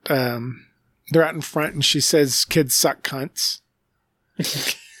about they're out in front, and she says, "Kids suck cunts."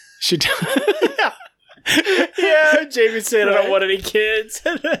 She. Yeah, Jamie said, "I don't want any kids."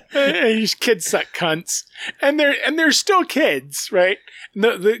 These kids suck cunts, and they're still kids, right?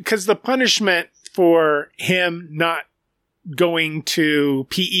 Because the punishment for him not going to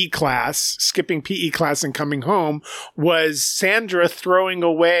PE class, skipping PE class and coming home, was Sandra throwing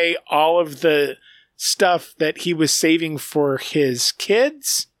away all of the stuff that he was saving for his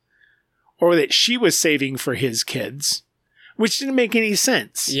kids, or that she was saving for his kids, which didn't make any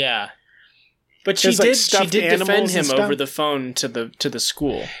sense. Yeah. But she There's, like, did. She stuffed did defend animals him and stuff. over the phone to the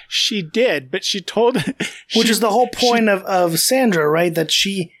school. She did, but she told, Which is the whole point of Sandra, right? That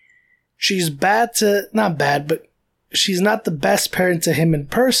she's not bad, but she's not the best parent to him in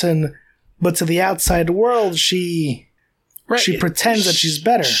person, but to the outside world, she pretends that she's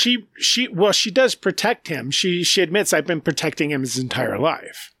better. She does protect him. She admits, I've been protecting him his entire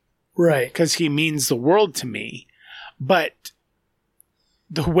life. Right. Because he means the world to me. But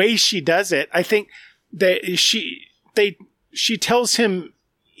the way she does it, I think that she tells him,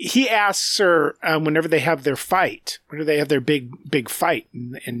 he asks her whenever they have their fight, whenever they have their big fight,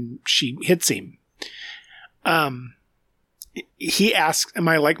 and she hits him. He asks, am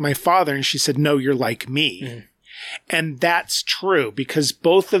I like my father? And she said, no, you're like me. Mm. And that's true, because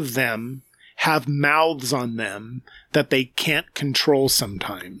both of them have mouths on them that they can't control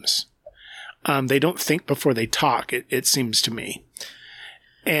sometimes. They don't think before they talk, it seems to me.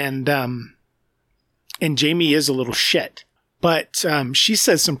 And Jamie is a little shit. But she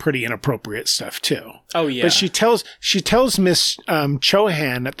says some pretty inappropriate stuff too. Oh yeah. But she tells Miss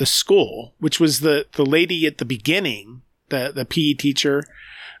Chohan at the school, which was the lady at the beginning, the PE teacher,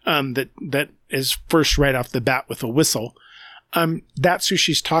 that is first right off the bat with a whistle. That's who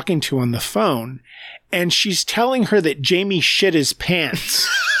she's talking to on the phone, and she's telling her that Jamie shit his pants.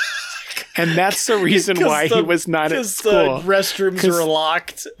 And that's the reason why he was not at school. The restrooms were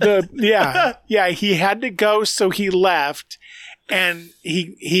locked. Yeah, he had to go, so he left, and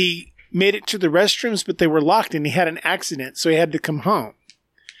he made it to the restrooms, but they were locked, and he had an accident, so he had to come home.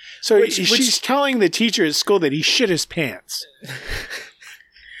 So she's telling the teacher at school that he shit his pants.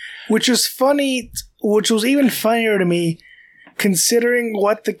 Which was funny, which was even funnier to me, considering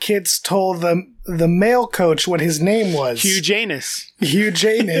what the kids told the male coach what his name was. Hugh Janus. Hugh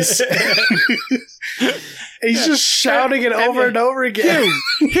Janus. He's just shouting it over and over again.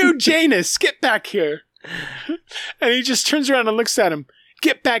 Hugh Janus, get back here. And he just turns around and looks at him.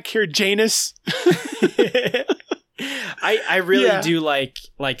 Get back here, Janus. I really do like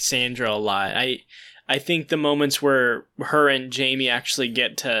Sandra a lot. I think the moments where her and Jamie actually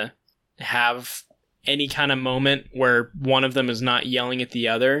get to have any kind of moment where one of them is not yelling at the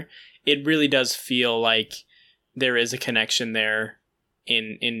other, it really does feel like there is a connection there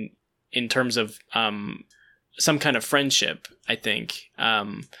in terms of some kind of friendship, I think.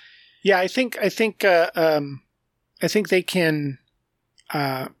 I think they can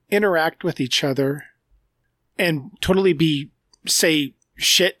interact with each other and totally say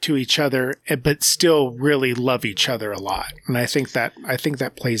shit to each other, but still really love each other a lot. And I think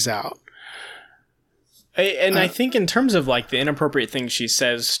that plays out. I think in terms of like the inappropriate things she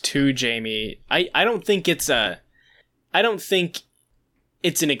says to Jamie, I don't think it's an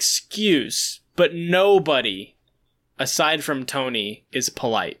excuse, but nobody aside from Tony is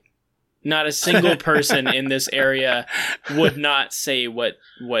polite. Not a single person in this area would not say what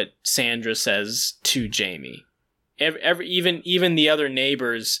Sandra says to Jamie. Even the other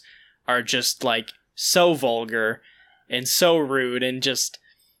neighbors are just like so vulgar and so rude, and just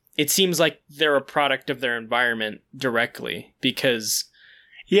it seems like they're a product of their environment directly, because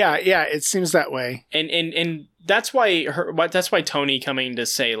it seems that way. And that's why Tony coming to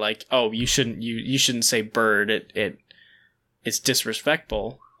say like, oh, you shouldn't say bird, it's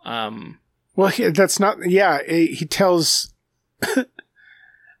disrespectful. Well, that's not. Yeah, he tells in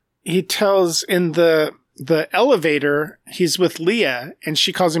the elevator he's with Leah, and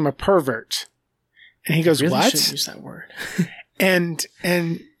she calls him a pervert, and he goes, really "What?" Shouldn't use that word. and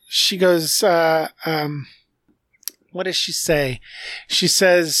she goes, "What does she say?" She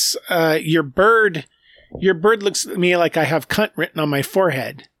says, "Your bird looks at me like I have cunt written on my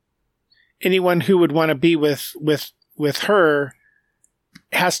forehead. Anyone who would want to be with her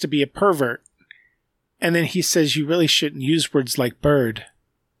has to be a pervert." And then he says, "You really shouldn't use words like bird.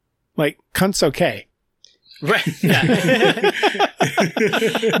 Like, cunt's okay." Right. Yeah.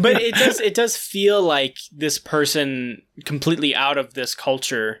 But it does feel like this person completely out of this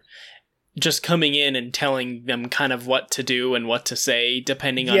culture just coming in and telling them kind of what to do and what to say,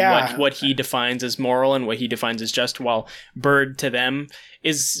 depending on what he defines as moral and what he defines as just, while bird to them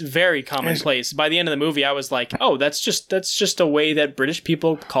is very commonplace. By the end of the movie, I was like, oh, that's just a way that British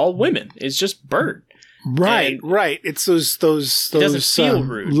people call women. It's just bird. Right. It's those it doesn't feel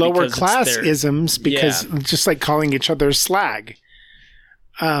rude, lower class isms, because just like calling each other slag.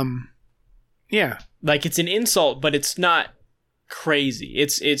 Yeah. Like it's an insult, but it's not crazy.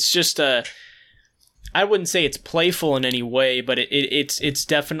 It's just I wouldn't say it's playful in any way, but it's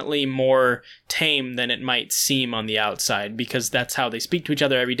definitely more tame than it might seem on the outside, because that's how they speak to each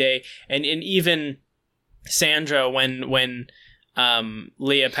other every day. And even Sandra, when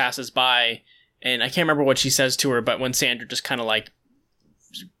Leah passes by, and I can't remember what she says to her, but when Sandra just kind of like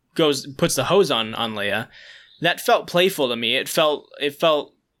puts the hose on Leah, that felt playful to me. It felt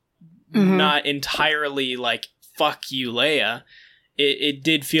not entirely like, fuck you, Leia. It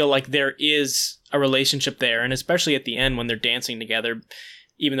did feel like there is a relationship there, and especially at the end when they're dancing together,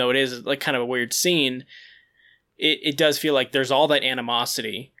 even though it is like kind of a weird scene, it does feel like there's all that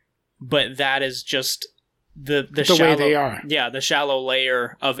animosity, but that is just the shallow way they are. Yeah, the shallow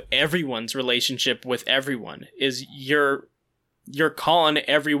layer of everyone's relationship with everyone is you're you're calling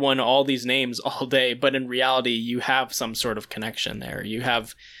everyone all these names all day, but in reality, you have some sort of connection there.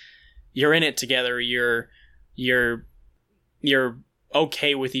 You're in it together. You're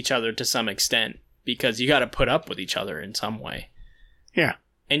okay with each other to some extent because you got to put up with each other in some way. Yeah.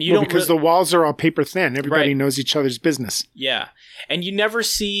 And you don't because the walls are all paper thin. Everybody knows each other's business. Yeah. And you never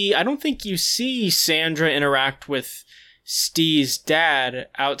see, I don't think you see Sandra interact with Stee's dad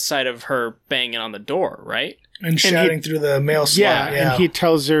outside of her banging on the door, right? And shouting through the mail slot. Yeah, and he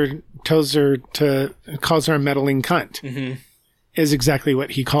calls her a meddling cunt. Mm-hmm. Is exactly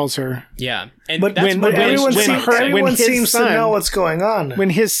what he calls her. Yeah. And but everyone seems to know what's going on.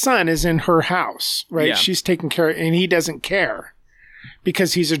 When his son is in her house, right? Yeah. She's taking care of, and he doesn't care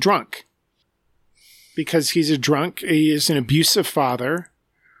because he's a drunk. He is an abusive father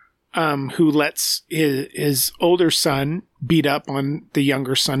who lets his older son beat up on the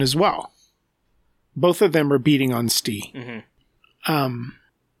younger son as well. Both of them are beating on Stee. Mm-hmm.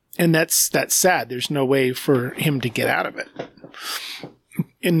 And that's sad. There's no way for him to get out of it.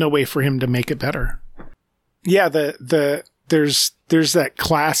 And no way for him to make it better. Yeah, there's that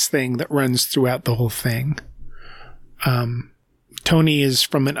class thing that runs throughout the whole thing. Tony is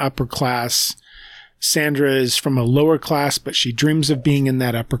from an upper class. Sandra is from a lower class, but she dreams of being in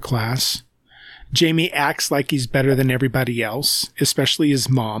that upper class. Jamie acts like he's better than everybody else, especially his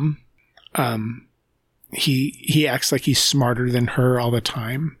mom. He acts like he's smarter than her all the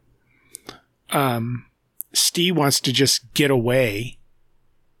time. Steve wants to just get away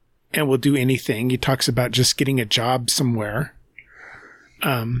and will do anything. He talks about just getting a job somewhere,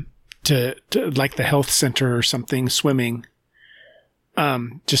 to like the health center or something, swimming,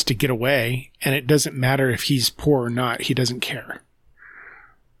 just to get away. And it doesn't matter if he's poor or not. He doesn't care.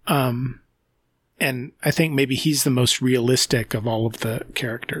 And I think maybe he's the most realistic of all of the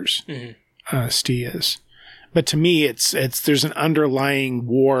characters. Mm-hmm. Steve is. But to me, there's an underlying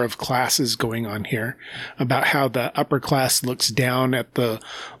war of classes going on here about how the upper class looks down at the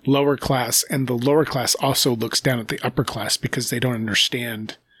lower class, and the lower class also looks down at the upper class because they don't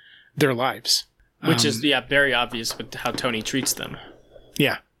understand their lives. Which is, very obvious with how Tony treats them.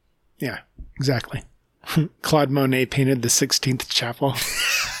 Yeah, exactly. Claude Monet painted the 16th Chapel.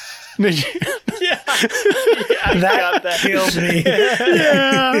 That killed me.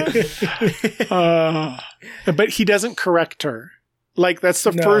 But he doesn't correct her. Like that's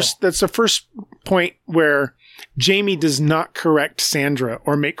the first point where Jamie does not correct Sandra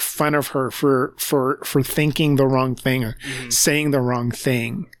or make fun of her for thinking the wrong thing or saying the wrong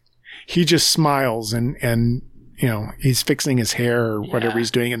thing. He just smiles and he's fixing his hair or whatever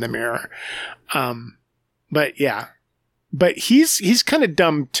he's doing in the mirror. But he's kind of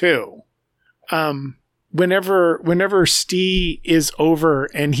dumb too. Whenever Steve is over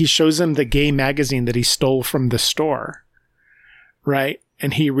and he shows him the gay magazine that he stole from the store, right?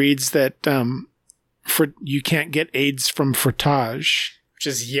 And he reads that you can't get AIDS from fromage, which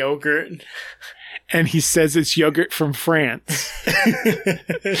is yogurt. And he says it's yogurt from France.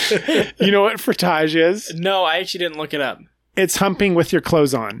 You know what fromage is? No, I actually didn't look it up. It's humping with your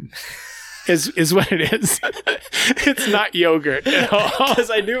clothes on. Is what it is. It's not yogurt at all.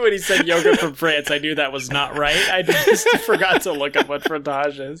 Because I knew when he said yogurt from France, I knew that was not right. I just forgot to look up what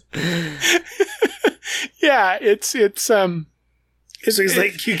fromage is. Yeah, it's So he's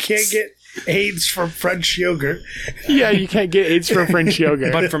like, you can't get AIDS from French yogurt. Yeah, you can't get AIDS from French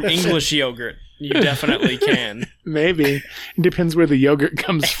yogurt. But from English yogurt, you definitely can. Maybe. It depends where the yogurt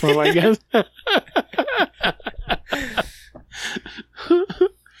comes from, I guess.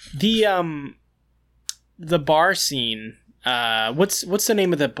 The bar scene. What's the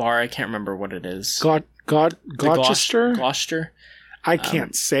name of the bar? I can't remember what it is. Gloucester? Gloucester. I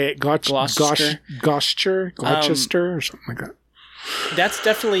can't say it. Gloucester or something like that. That's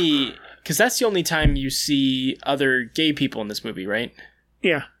definitely because that's the only time you see other gay people in this movie, right?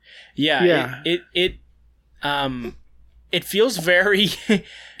 Yeah. Yeah. It feels very,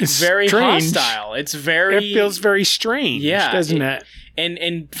 very strange. hostile. It feels very strange, doesn't it?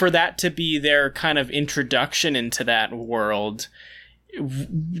 And for that to be their kind of introduction into that world,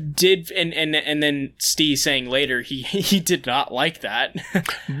 and then Steve saying later he did not like that.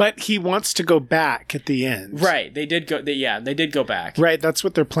 But he wants to go back at the end. Right. They did go back. Right. That's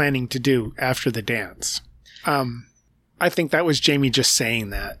what they're planning to do after the dance. I think that was Jamie just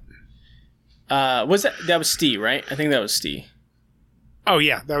saying that. That was Steve, right? I think that was Steve. Oh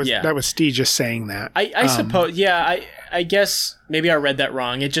yeah, that was Steve just saying that. I suppose. Yeah, I guess maybe I read that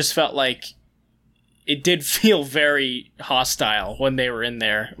wrong. It just felt like it did feel very hostile when they were in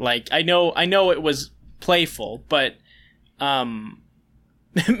there. Like I know it was playful, but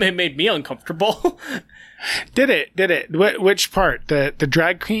It made me uncomfortable. Did it? Which part? The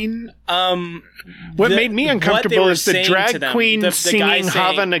drag queen? What made me uncomfortable is the drag queen singing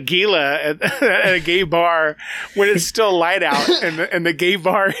Hava Nagila at a gay bar when it's still light out and the gay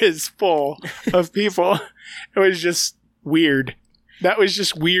bar is full of people. It was just weird. That was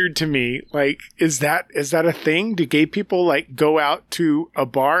just weird to me. Like, is that a thing? Do gay people like go out to a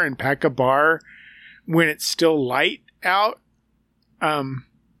bar and pack a bar when it's still light out?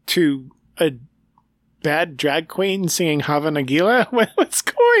 To a bad drag queen singing Hava Nagila? What's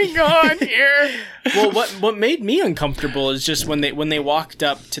going on here? Well, what made me uncomfortable is just when they walked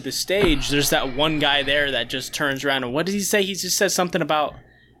up to the stage, there's that one guy there that just turns around and what did he say? He just says something about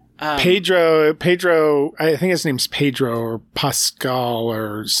Pedro, I think his name's Pedro or Pascal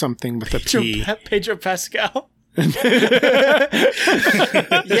or something with a P. Pedro Pascal. Yeah,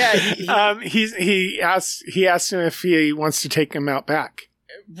 he asked him if he wants to take him out back.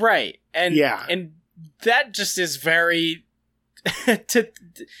 Right. And that just is very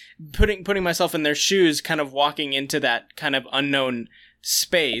putting myself in their shoes, kind of walking into that kind of unknown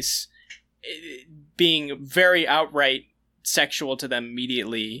space, being very outright sexual to them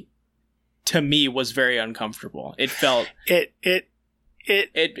immediately, to me was very uncomfortable. It felt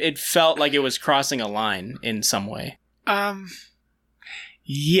it felt like it was crossing a line in some way.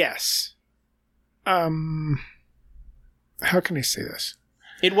 Yes. How can I say this?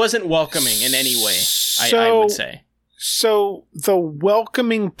 It wasn't welcoming in any way, I would say. So the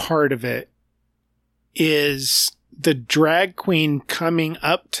welcoming part of it is the drag queen coming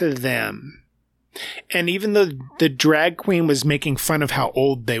up to them. And even though the drag queen was making fun of how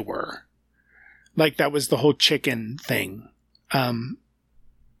old they were, like that was the whole chicken thing. A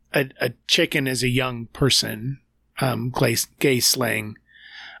chicken is a young person, gay slang.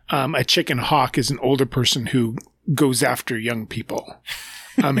 A chicken hawk is an older person who goes after young people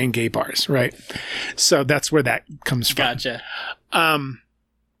in gay bars, right? So that's where that comes from. Gotcha.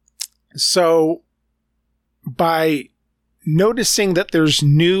 So by noticing that there's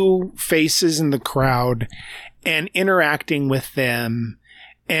new faces in the crowd and interacting with them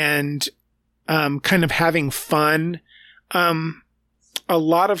and kind of having fun, a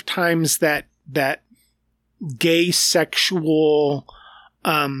lot of times that gay sexual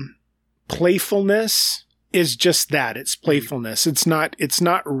playfulness is just that. It's playfulness. It's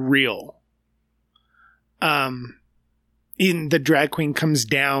not real. Even the drag queen comes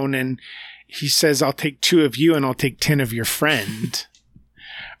down and he says, I'll take 2 of you and I'll take 10 of your friend.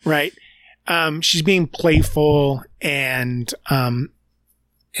 Right? She's being playful and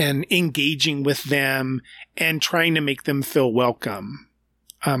engaging with them and trying to make them feel welcome.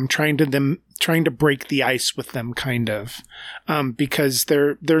 Trying to break the ice with them, kind of, because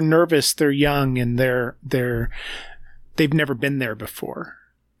they're nervous, they're young, and they've never been there before.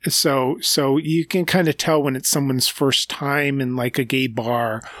 So you can kind of tell when it's someone's first time in like a gay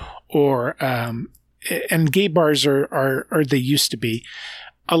bar, or and gay bars are they used to be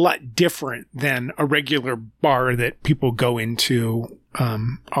a lot different than a regular bar that people go into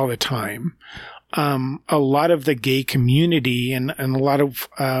all the time. A lot of the gay community and a lot of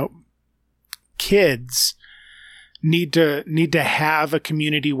kids need to have a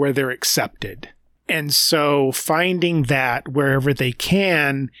community where they're accepted. And so finding that wherever they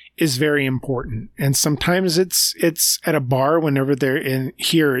can is very important. And sometimes it's at a bar whenever they're in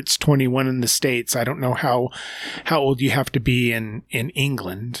here. It's 21 in the States. I don't know how old you have to be in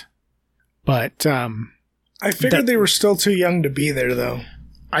England, but I figured they were still too young to be there, though.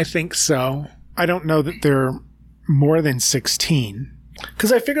 I think so. I don't know that they're more than 16.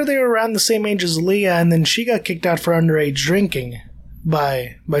 Because I figured they were around the same age as Leah, and then she got kicked out for underage drinking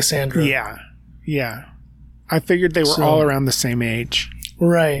by Sandra. Yeah. I figured they were all around the same age.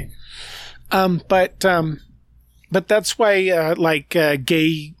 Right. But that's why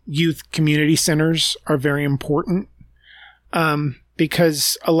gay youth community centers are very important.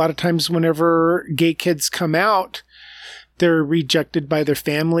 Because a lot of times whenever gay kids come out, they're rejected by their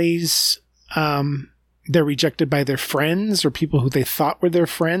families. They're rejected by their friends or people who they thought were their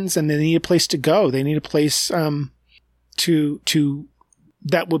friends, and they need a place to go. They need a place to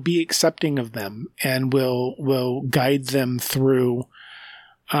that will be accepting of them and will guide them through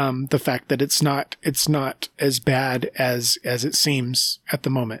the fact that it's not as bad as it seems at the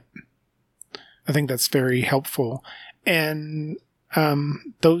moment. I think that's very helpful, and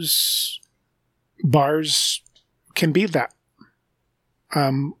those bars can be that.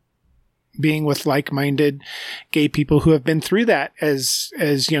 Being with like-minded gay people who have been through that as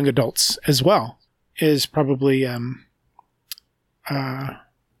young adults as well is probably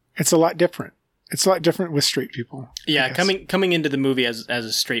it's a lot different. It's a lot different with straight people. Yeah, coming into the movie as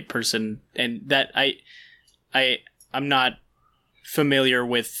a straight person, and that I'm not familiar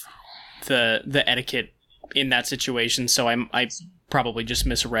with the etiquette in that situation, so I probably just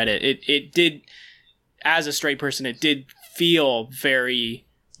misread it. It did, as a straight person, it did feel very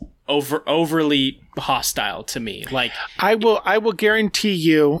overly hostile to me. Like I will guarantee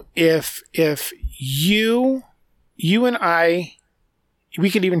you, if you and I, we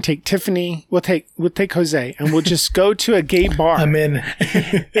could even take Tiffany. We'll take Jose, and we'll just go to a gay bar. I'm in.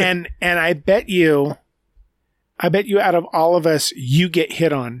 and I bet you out of all of us, you get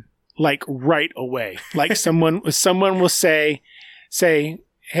hit on like right away. Like someone will say,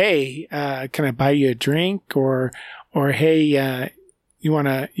 hey, can I buy you a drink? Or hey, you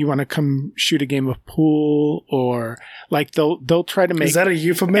wanna come shoot a game of pool? Or like they'll try to make. Is that a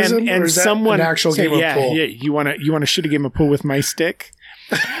euphemism? And or is someone that an actual game of pool? Yeah, you wanna shoot a game of pool with my stick?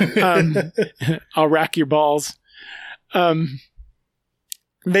 I'll rack your balls.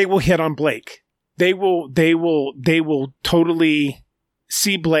 They will hit on Blake. They will totally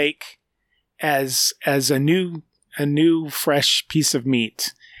see Blake as a new fresh piece of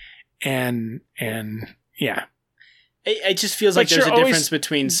meat, and yeah. It just feels like there's a difference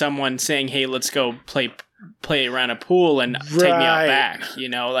between someone saying, "Hey, let's go play around a pool and take me out back,"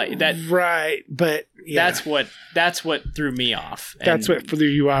 like that. Right, but yeah. That's what threw me off. That's what threw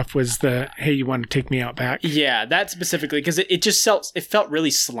you off was the, "Hey, you want to take me out back?" Yeah, that specifically, because it just felt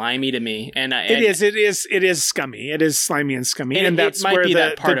really slimy to me, and it is scummy. It is slimy and scummy, and that's where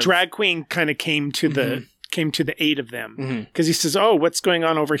the drag queen kind of came to the aid of them, because he says, "Oh, what's going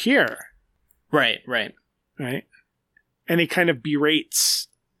on over here?" Right. And he kind of berates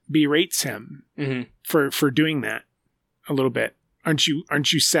him for doing that a little bit. Aren't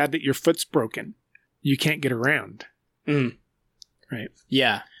you sad that your foot's broken? You can't get around. Right.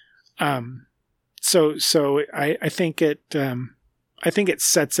 Yeah. So I think it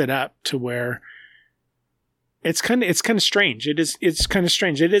sets it up to where it's kind of strange. It's kind of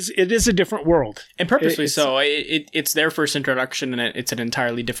strange. It is a different world, and purposely so. It's their first introduction, and it's an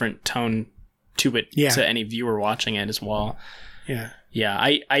entirely different tone to it, to any viewer watching it as well. Yeah.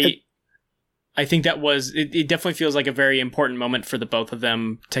 I think that was it definitely feels like a very important moment for the both of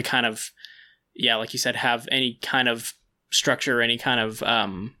them to kind of, like you said, have any kind of structure, any kind of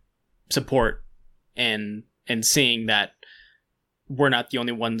support, and seeing that we're not the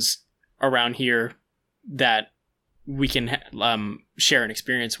only ones around here that we can share an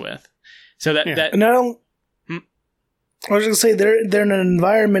experience with. So that and I was going to say they're in an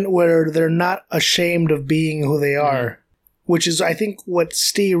environment where they're not ashamed of being who they are, which is, I think, what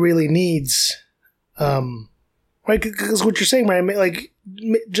Steve really needs. Right? Because what you're saying, right? Like,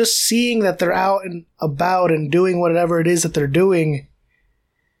 just seeing that they're out and about and doing whatever it is that they're doing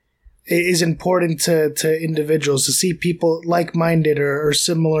is important to individuals, to see people like-minded or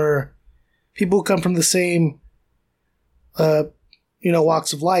similar, people who come from the same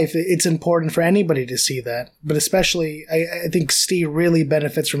walks of life. It's important for anybody to see that. But especially, I think Steve really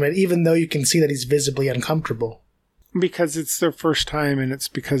benefits from it, even though you can see that he's visibly uncomfortable. Because it's their first time, and it's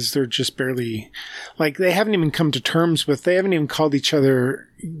because they're just barely, like, they haven't even come to terms with, they haven't even called each other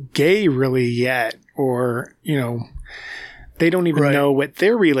gay really yet, or, they don't even know what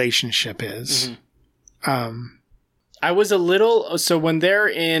their relationship is. I was a little, so when they're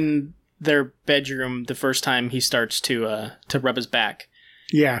in their bedroom the first time he starts to rub his back.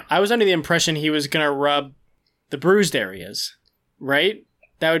 Yeah. I was under the impression he was going to rub the bruised areas, right?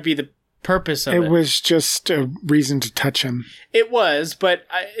 That would be the purpose of it. It was just a reason to touch him. It was, but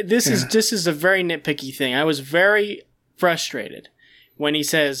this is a very nitpicky thing. I was very frustrated when he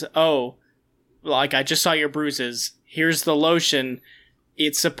says, "Oh, like, I just saw your bruises. Here's the lotion.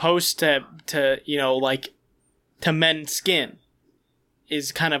 It's supposed to to mend skin."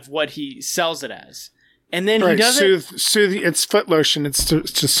 Is kind of what he sells it as. And then he doesn't... Soothe, it's foot lotion. It's to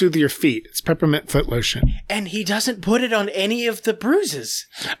soothe your feet. It's peppermint foot lotion. And he doesn't put it on any of the bruises.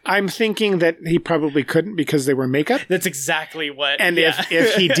 I'm thinking that he probably couldn't because they were makeup. That's exactly what... And if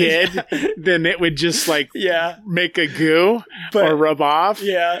he did, then it would just make a goo or rub off.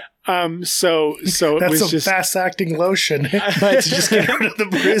 Yeah. So that's it was just fast-acting lotion to just get rid of the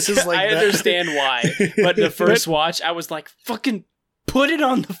bruises like that. I understand why. But the first watch, I was like, fucking... Put it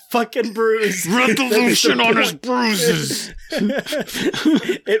on the fucking bruise. Rub the lotion on his bruises.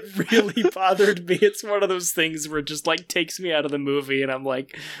 It really bothered me. It's one of those things where it just takes me out of the movie, and I'm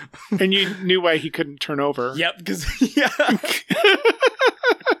like... And you knew why he couldn't turn over. Yep, because...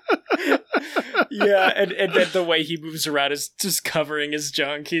 Yeah, and then the way he moves around is just covering his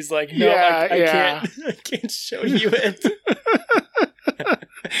junk. He's like, no, I can't show you it.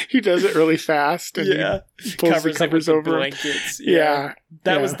 he does it really fast. And he pulls the covers over blankets. Yeah.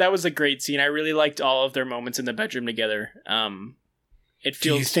 That was a great scene. I really liked all of their moments in the bedroom together. It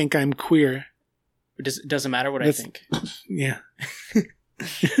feels. Do you think I'm queer? It doesn't matter what I think. Yeah.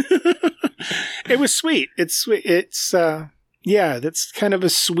 It was sweet. It's sweet. It's that's kind of a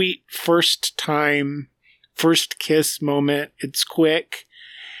sweet first kiss moment. It's quick.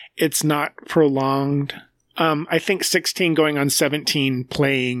 It's not prolonged. I think 16 going on 17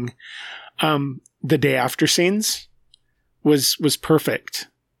 playing the day after scenes was perfect.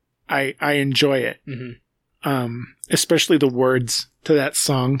 I enjoy it. Mm-hmm. Especially the words to that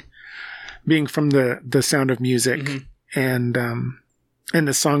song being from the Sound of Music, mm-hmm. And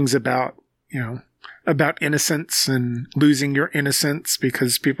the songs about innocence and losing your innocence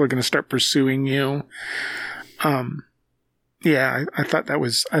because people are going to start pursuing you. I thought that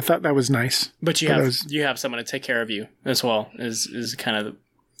was nice. But you have someone to take care of you as well. Is kind of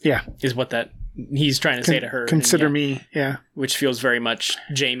is what that he's trying to say to her. Consider me, which feels very much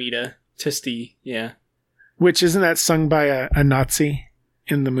Jamie to Steve, Which isn't that sung by a Nazi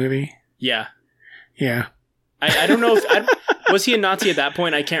in the movie? Yeah. I don't know if was he a Nazi at that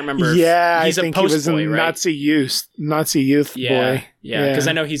point? I can't remember. Yeah, he's I think a post he was boy, a right? Nazi youth boy. Yeah, because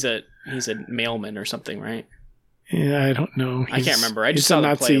I know he's a mailman or something, right? Yeah, I don't know. I can't remember. I just saw the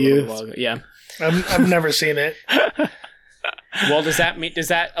Nazi play a youth. little while ago. Yeah, I've never seen it. Well, does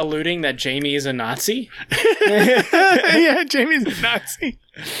that alluding that Jamie is a Nazi? Yeah, Jamie's a Nazi.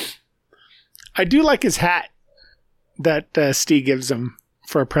 I do like his hat that Steve gives him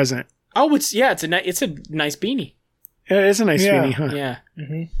for a present. Oh, it's a nice beanie. Yeah, it is a nice beanie, huh? Yeah.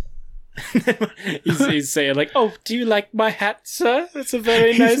 Mm-hmm. he's saying like, "Oh, do you like my hat, sir? It's a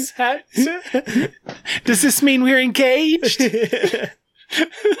very nice hat." Does this mean we're engaged?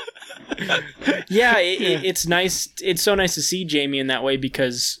 Yeah, it's nice. It's so nice to see Jamie in that way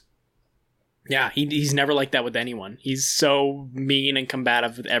because, he's never like that with anyone. He's so mean and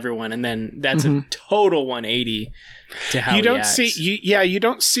combative with everyone, and then that's a total 180 to how you don't he acts. You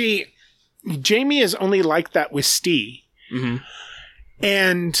don't see. Jamie is only like that with Steve. Mm-hmm.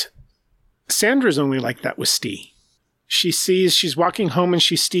 And Sandra's only like that with Steve. She's walking home and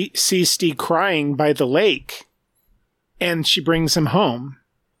she sees Steve crying by the lake and she brings him home.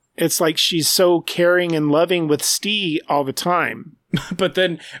 It's like she's so caring and loving with Steve all the time. But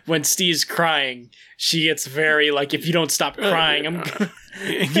then when Steve's crying, she gets very like, if you don't stop crying, I'm gonna...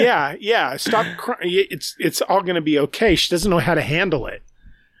 Yeah. Stop crying. It's all going to be okay. She doesn't know how to handle it.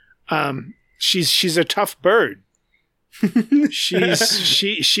 She's a tough bird. She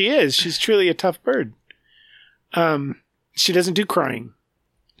is. She's truly a tough bird. She doesn't do crying.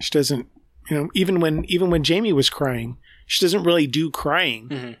 She doesn't, even when Jamie was crying, she doesn't really do crying.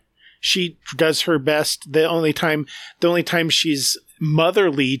 Mm-hmm. She does her best. The only time she's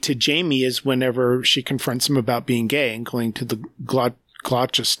motherly to Jamie is whenever she confronts him about being gay and going to the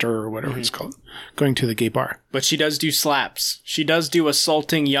Gloucester or whatever it's called, going to the gay bar. But she does do slaps. She does do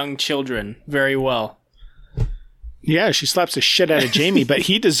assaulting young children very well. Yeah, she slaps the shit out of Jamie, but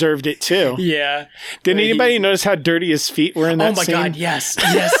he deserved it too. Yeah. Didn't anybody notice how dirty his feet were in that scene? Oh my god, yes.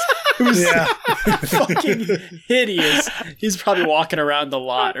 It was fucking hideous. He's probably walking around the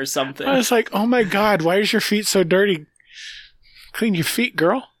lot or something. I was like, oh my god, why is your feet so dirty? Clean your feet,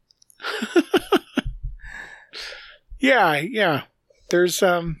 girl. Yeah. There's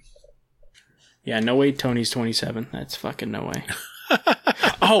Yeah, no way Tony's 27. That's fucking no way.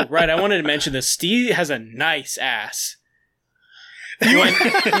 Oh, right. I wanted to mention this. Steve has a nice ass. When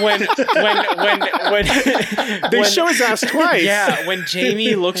they show his ass twice. Yeah, when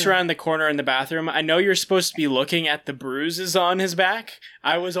Jamie looks around the corner in the bathroom, I know you're supposed to be looking at the bruises on his back.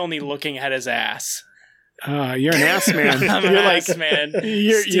 I was only looking at his ass. You're an ass man. I'm an ass man.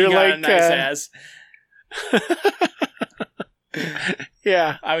 You're like a nice ass.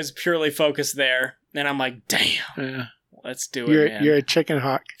 Yeah, I was purely focused there, and I'm like, damn. Yeah. Let's do it, man. You're a chicken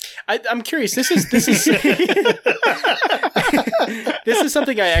hawk. I'm curious. This is this is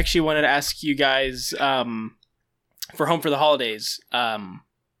something I actually wanted to ask you guys for Home for the Holidays,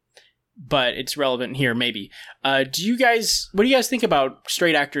 but it's relevant here maybe. What do you guys think about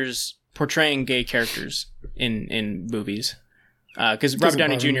straight actors portraying gay characters in movies? Because Robert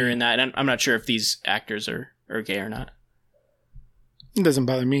Downey Jr. in that, and I'm not sure if these actors are gay or not. It doesn't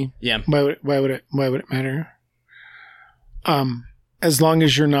bother me. Yeah. Why would it matter? As long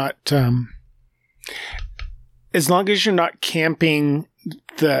as you're not camping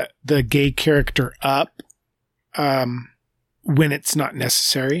the gay character up, when it's not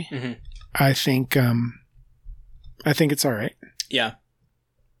necessary, mm-hmm. I think it's all right. Yeah.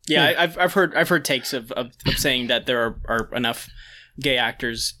 Yeah. I've heard takes of saying that there are enough gay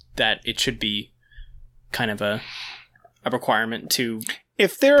actors that it should be kind of a requirement to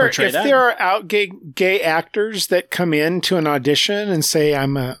if there portray that. are out gay actors that come in to an audition and say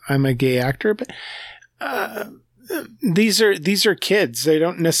I'm a gay actor, but these are kids. They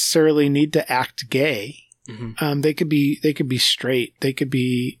don't necessarily need to act gay. Mm-hmm. They could be straight. They could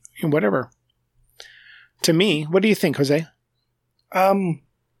be whatever. To me, what do you think, Jose? I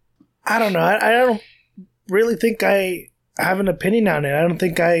don't know. I don't really think I have an opinion on it. I don't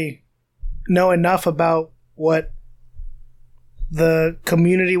think I know enough about what the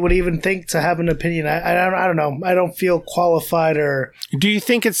community would even think to have an opinion. I don't know. I don't feel qualified or... Do you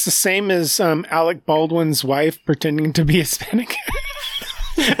think it's the same as Alec Baldwin's wife pretending to be Hispanic?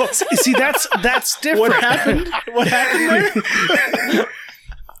 See, that's different. What happened there?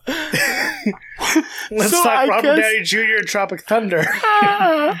 Let's talk Robert Downey Jr. and Tropic Thunder.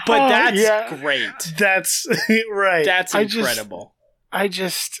 But that's great. That's right. That's incredible. I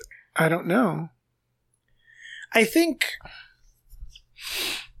don't know. I think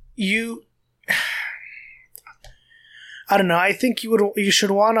I don't know. I think you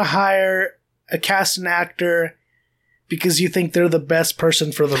should want to hire a cast and actor because you think they're the best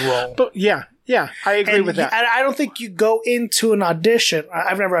person for the role. But yeah, I agree with that. I don't think you go into an audition.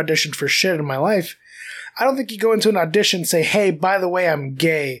 I've never auditioned for shit in my life. I don't think you go into an audition and say, "Hey, by the way, I'm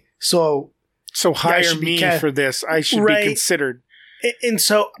gay, so hire me for this. I should be considered." And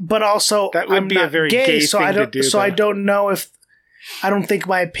so, but also, that would be a very gay so thing to do. So I don't know if I don't think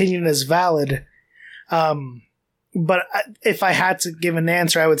my opinion is valid. But if I had to give an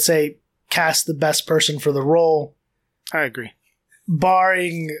answer, I would say cast the best person for the role. I agree.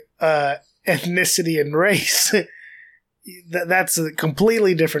 Barring ethnicity and race, that's a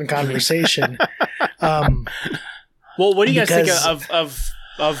completely different conversation. Well, what do you guys think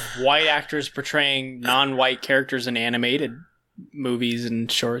of white actors portraying non-white characters in animated movies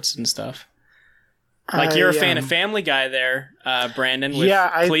and shorts and stuff? Like you're a fan of Family Guy there, Brandon, with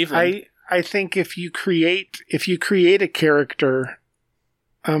Cleveland. I think if you create a character,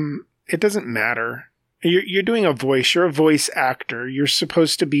 it doesn't matter. You're doing a voice. You're a voice actor. You're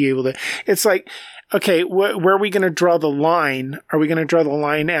supposed to be able to. It's like, okay, where are we going to draw the line? Are we going to draw the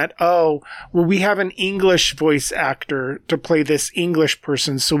line at, we have an English voice actor to play this English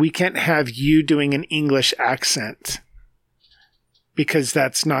person, so we can't have you doing an English accent because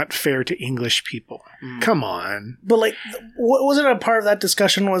that's not fair to English people. Come on. But like, what wasn't a part of that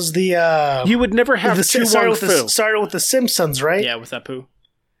discussion was the you would never have Tu Wong Fu. Started with the Simpsons, right? Yeah, with Apu.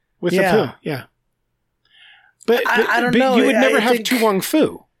 With Apu, yeah. But I don't know. You would never have Tu Wong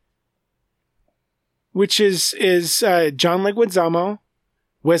Fu, which is John Leguizamo,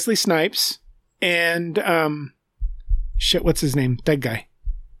 Wesley Snipes, and what's his name? That guy.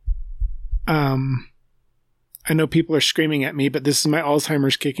 I know people are screaming at me, but this is my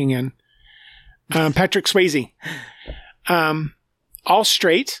Alzheimer's kicking in. Patrick Swayze. All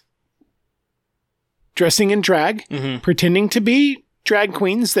straight, dressing in drag, pretending to be drag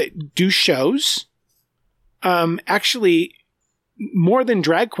queens that do shows. Actually, more than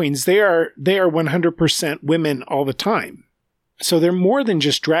drag queens, they are 100% women all the time. So they're more than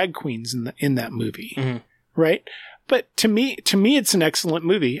just drag queens in that movie, right? But to me, it's an excellent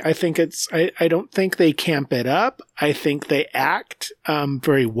movie. I think I don't think they camp it up. I think they act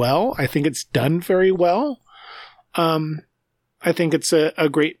very well. I think it's done very well. I think it's a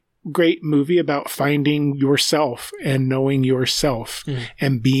great movie about finding yourself and knowing yourself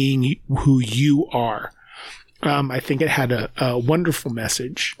and being who you are. I think it had a wonderful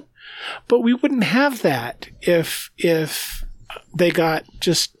message, but we wouldn't have that if they got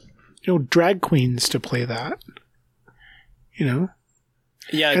just drag queens to play that. Yeah,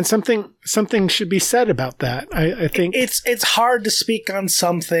 and something should be said about that. I think it's hard to speak on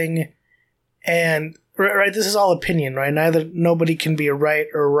something, and right, this is all opinion, right? Nobody can be right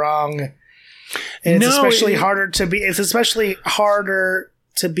or wrong, and it's especially harder to be. It's especially harder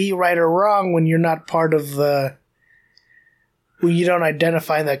to be right or wrong when you're not part of when you don't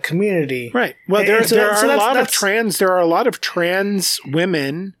identify in that community, right? Well, there are a lot of trans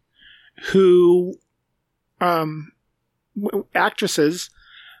women who, actresses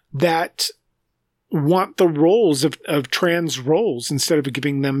that want the roles of trans roles instead of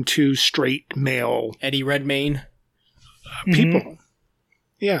giving them to straight male Eddie Redmayne people.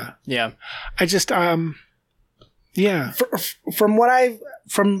 Yeah. I just yeah.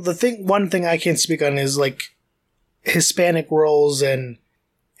 One thing I can't speak on is like Hispanic roles, and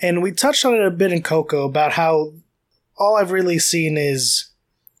we touched on it a bit in Coco about how all I've really seen is,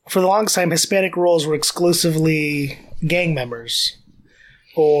 for the longest time, Hispanic roles were exclusively gang members,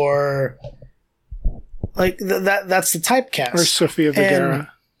 or like that's the typecast. Or Sofia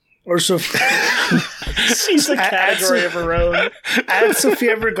Vergara. Or so. She's a category of her own. Add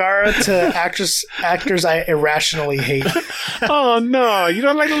Sofia Vergara to actors I irrationally hate. Oh no, you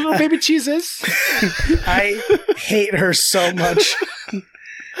don't like little baby cheeses? I hate her so much.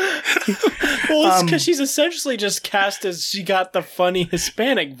 Well, it's because she's essentially just cast as she got the funny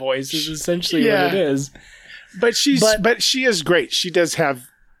Hispanic voice. Is essentially what it is. But she is great. She does have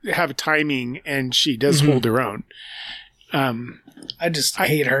timing, and she does hold her own. I just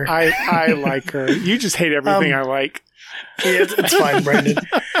hate her. I like her. You just hate everything I like. Yeah, it's fine, Brandon.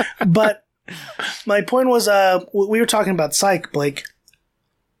 But my point was, we were talking about Psych, Blake.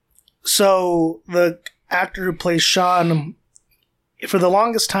 So the actor who plays Sean, for the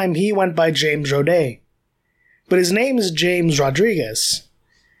longest time, he went by James Roday. But his name is James Rodriguez.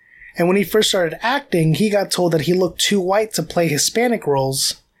 And when he first started acting, he got told that he looked too white to play Hispanic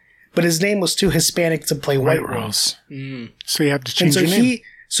roles, but his name was too Hispanic to play white roles. So you have to change your name.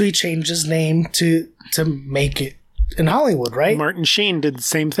 So he changed his name to make it in Hollywood, right? Martin Sheen did the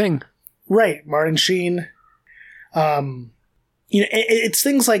same thing. Right, Martin Sheen. It's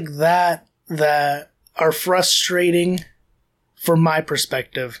things like that are frustrating from my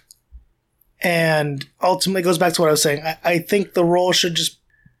perspective. And ultimately, it goes back to what I was saying. I think the role should just...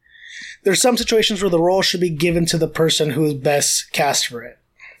 There's some situations where the role should be given to the person who is best cast for it,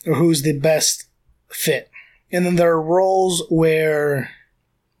 or who's the best fit. And then there are roles where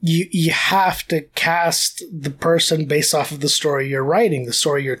you have to cast the person based off of the story you're writing, the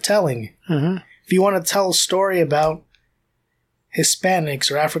story you're telling. Mm-hmm. If you want to tell a story about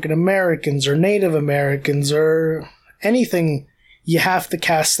Hispanics or African Americans or Native Americans or anything, you have to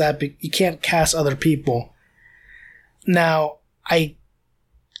cast that. But you can't cast other people. Now, I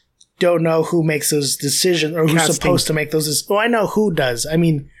don't know who makes those decisions or who's supposed to make those decisions. Oh, I know who does. I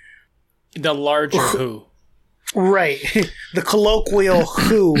mean, the larger who. Right. The colloquial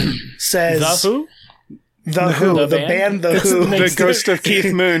who says... The who? The Who. The band The Who. The ghost of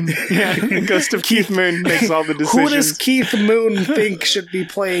Keith Moon. Yeah, the ghost of Keith Moon makes all the decisions. Who does Keith Moon think should be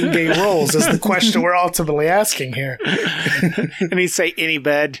playing gay roles is the question we're ultimately asking here. And he'd say, any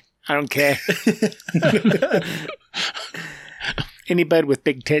bed. I don't care. Any bed with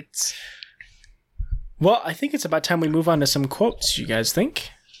big tits. Well, I think it's about time we move on to some quotes, you guys think?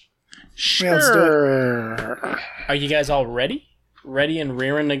 Sure. Yeah, let's do it. Are you guys all ready? Ready and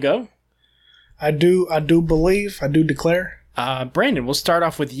rearing to go? I do believe, I do declare. Brandon, we'll start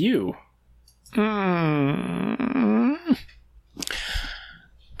off with you. I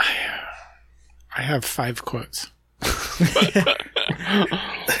have 5 quotes.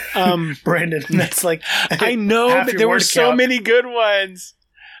 Brandon, that's like I know, but there were so many good ones.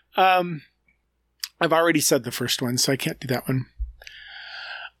 I've already said the first one, so I can't do that one.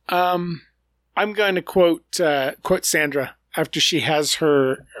 I'm going to quote Sandra after she has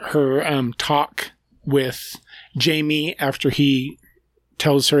her talk with Jamie after he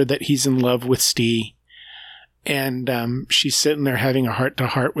tells her that he's in love with Steve, and she's sitting there having a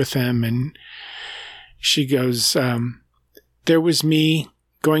heart-to-heart with him, and she goes, there was me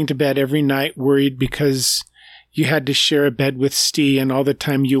going to bed every night worried because you had to share a bed with Steve, and all the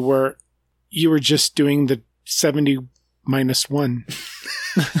time you were just doing the 70 minus 1.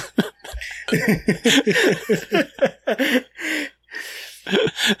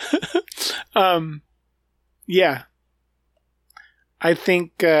 Yeah. I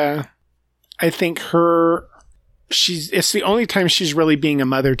think it's the only time she's really being a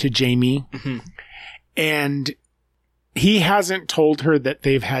mother to Jamie. Mm-hmm. And he hasn't told her that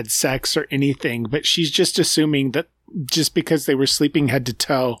they've had sex or anything, but she's just assuming that just because they were sleeping head to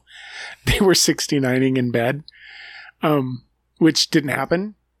toe, they were 69ing in bed, which didn't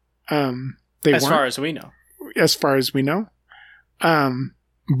happen. As far as we know. As far as we know.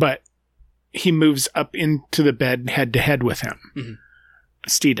 But he moves up into the bed head to head with him. Mm-hmm.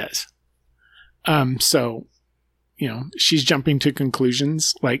 Steve does. So, she's jumping to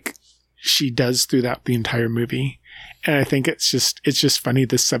conclusions like she does throughout the entire movie. And I think it's just funny,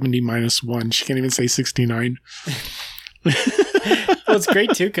 the 70 minus 1. She can't even say 69. Well, it's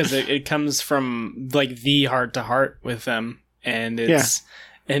great too, because it comes from like the heart to heart with them. And it's,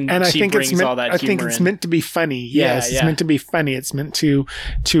 and I she think brings it's meant, all that I humor think it's in. meant to be funny. Yes, it's meant to be funny. It's meant to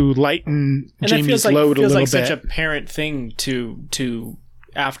lighten and Jamie's load a little bit. Such a parent thing to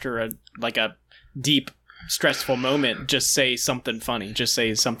after a deep stressful moment, just say something funny, just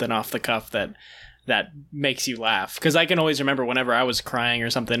say something off the cuff that makes you laugh. Because I can always remember whenever I was crying or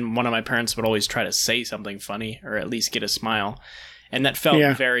something, one of my parents would always try to say something funny or at least get a smile, and that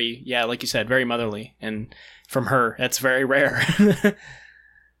felt very, like you said, very motherly. And from her, that's very rare.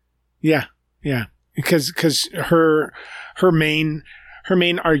 Yeah, because her main her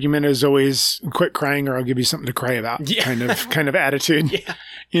main argument is always quit crying or I'll give you something to cry about. Yeah. kind of attitude. Yeah.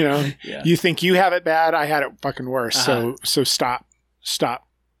 You know, Yeah. you think you have it bad. I had it fucking worse. So stop.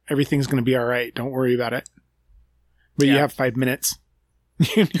 Everything's going to be all right. Don't worry about it. But you have 5 minutes.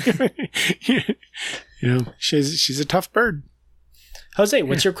 You know, she's a tough bird. Jose,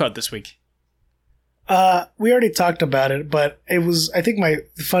 what's your quote this week? We already talked about it, but it was, I think,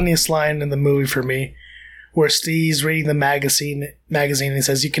 the funniest line in the movie for me, where Steve's reading the magazine and he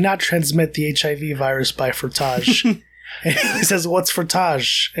says, "You cannot transmit the HIV virus by frottage." And he says, "What's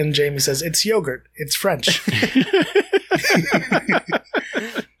frottage?" And Jamie says, "It's yogurt. It's French."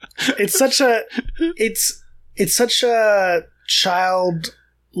 It's such a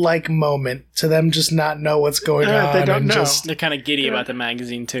childlike moment to them just not know what's going on. They don't know. They're kind of giddy about the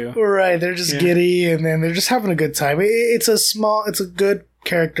magazine too. Right, they're just giddy, and then they're just having a good time. It's a good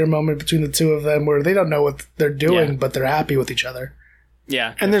character moment between the two of them where they don't know what they're doing, but they're happy with each other. Yeah.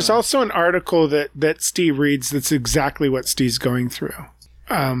 And definitely. there's also an article that Steve reads that's exactly what Steve's going through,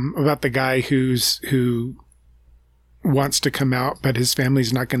 about the guy who wants to come out, but his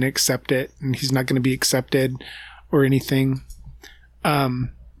family's not going to accept it, and he's not going to be accepted or anything.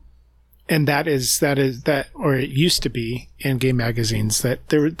 And that is, or it used to be in gay magazines, that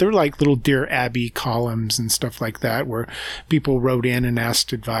they're like little Dear Abby columns and stuff like that, where people wrote in and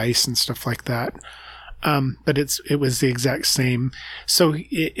asked advice and stuff like that. But it was the exact same. So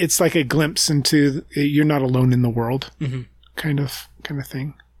it's like a glimpse into you're not alone in the world, kind of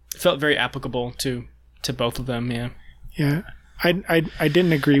thing. It felt very applicable to both of them. Yeah. Yeah. I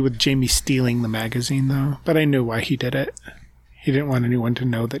didn't agree with Jamie stealing the magazine though, but I knew why he did it. He didn't want anyone to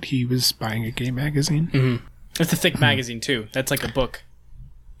know that he was buying a gay magazine. Mm-hmm. It's a thick magazine too. That's like a book.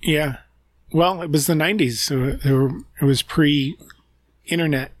 Yeah. Well, it was the 90s, so it was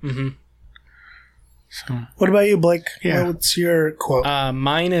pre-internet. Mm-hmm. So, what about you, Blake? Yeah. What's your quote?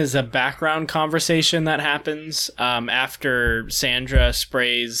 Mine is a background conversation that happens after Sandra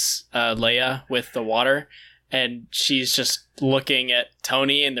sprays Leia with the water, and she's just looking at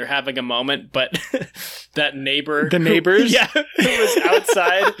Tony, and they're having a moment, but that neighbor... The neighbors? Who was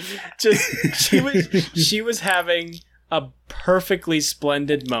outside, she was having a perfectly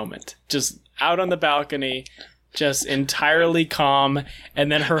splendid moment. Just out on the balcony, just entirely calm,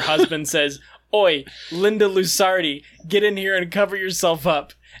 and then her husband says, "Oi, Linda Lusardi, get in here and cover yourself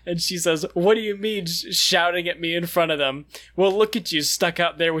up." And she says, "What do you mean?" shouting at me in front of them. "Well, look at you stuck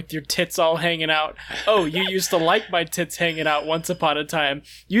out there with your tits all hanging out. Oh, you used to like my tits hanging out once upon a time.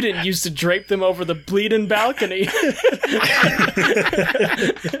 You didn't used to drape them over the bleeding balcony."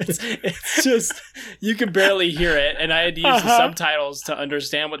 it's just, you can barely hear it. And I had to use the subtitles to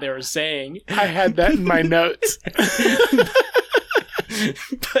understand what they were saying. I had that in my notes.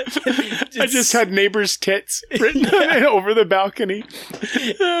 I just had neighbor's tits written over the balcony.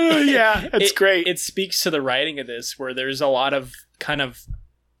 That's great. It speaks to the writing of this, where there's a lot of kind of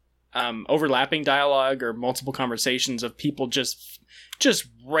overlapping dialogue or multiple conversations of people just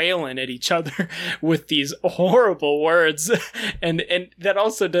railing at each other with these horrible words. And that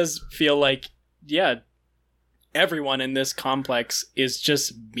also does feel like, everyone in this complex is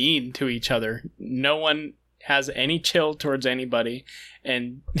just mean to each other. No one has any chill towards anybody,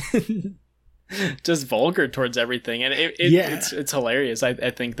 and just vulgar towards everything. And it's hilarious.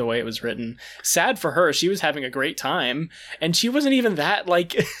 I think the way it was written. Sad for her. She was having a great time, and she wasn't even that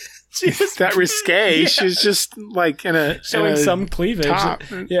like she was that risque. Yeah. She was just like showing some cleavage. Top.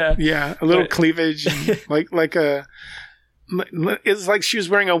 Yeah, a little cleavage, and like a. It's like she was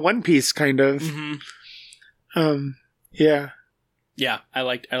wearing a one piece kind of. Mm-hmm. Yeah, I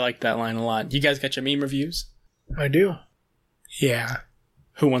liked that line a lot. You guys got your meme reviews? I do. Yeah.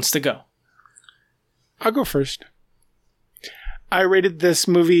 Who wants to go? I'll go first. I rated this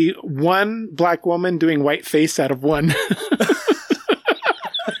movie 1 black woman doing white face out of 1.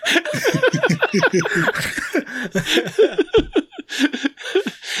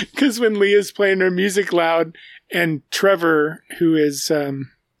 Because when Leah's playing her music loud and Trevor, who is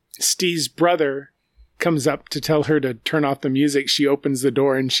Steve's brother, comes up to tell her to turn off the music, she opens the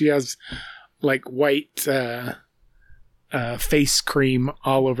door and she has like white face cream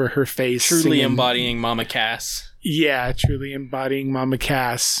all over her face. Truly embodying Mama Cass. Yeah, truly embodying Mama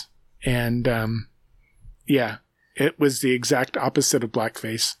Cass. And it was the exact opposite of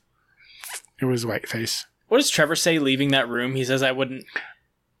blackface. It was whiteface. What does Trevor say leaving that room? He says, "I wouldn't."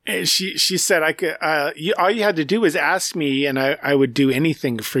 And she said, "I could. All you had to do was ask me, and I would do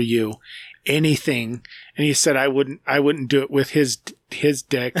anything for you, anything." And he said, "I wouldn't do it with his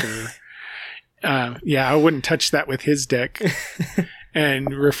dick, or I wouldn't touch that with his dick."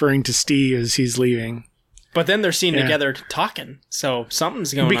 And referring to Steve as he's leaving. But then they're seen together talking, so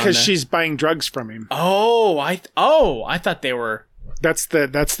something's going on because there. she's buying drugs from him. I thought they were. That's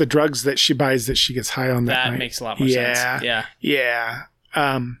the drugs that she buys that she gets high on that night. Makes a lot more sense. Yeah. Yeah.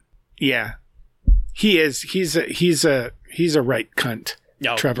 He's a right cunt.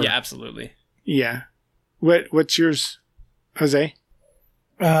 Oh, Trevor. Yeah, absolutely. Yeah. What's yours, Jose?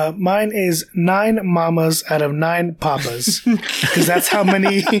 Mine is 9 mamas out of 9 papas, because that's how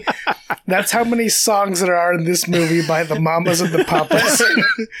many songs there are in this movie by the mamas and the papas,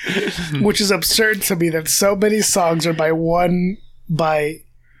 which is absurd to me that so many songs are by one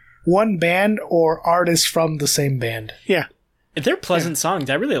band or artists from the same band. Yeah, they're pleasant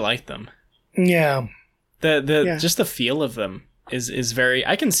songs. I really like them. Yeah, just the feel of them is very.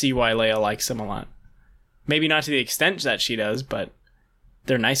 I can see why Leia likes them a lot. Maybe not to the extent that she does, but.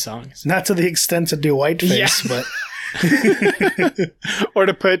 They're nice songs. Not to the extent to do Whiteface, but... Or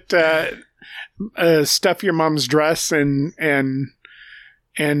to put stuff your mom's dress and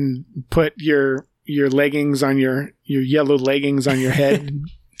put your leggings on your yellow leggings on your head.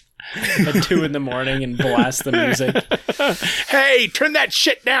 At 2 a.m. and blast the music. Hey, turn that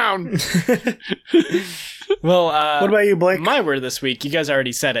shit down! Well, what about you, Blake? My word this week, you guys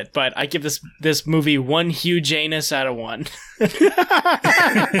already said it, but I give this movie 1 huge anus out of 1.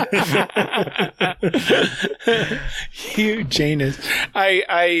 Huge anus.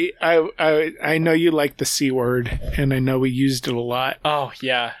 I know you like the C word, and I know we used it a lot. Oh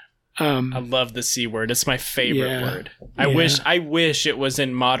yeah. I love the C word. It's my favorite word. I wish it was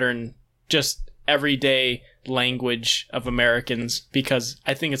in modern, just everyday language of Americans, because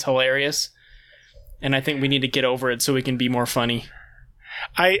I think it's hilarious. And I think we need to get over it so we can be more funny.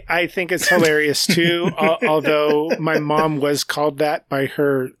 I think it's hilarious too, although my mom was called that by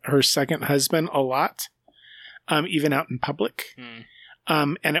her second husband a lot, even out in public.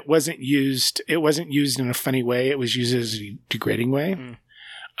 And it wasn't used in a funny way. It was used as a degrading way,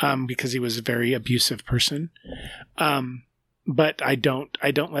 because he was a very abusive person. But I don't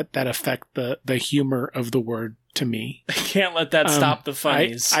let that affect the humor of the word to me. I can't let that stop the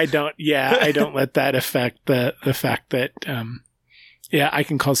funnies. I don't let that affect the fact that, I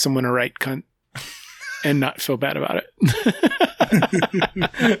can call someone a right cunt and not feel bad about it.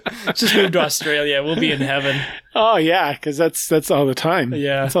 Just move to Australia. We'll be in heaven. Oh yeah. Cause that's all the time.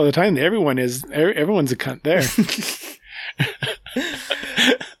 Yeah. That's all the time. Everyone's a cunt there.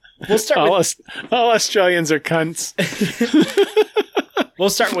 We'll start all Australians are cunts. We'll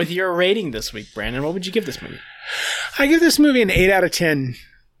start with your rating this week, Brandon. What would you give this movie? I give this movie an 8 out of 10.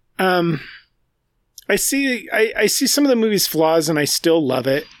 I see some of the movie's flaws, and I still love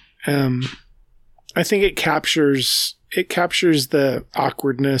it. I think it captures the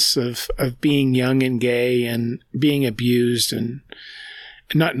awkwardness of being young and gay and being abused and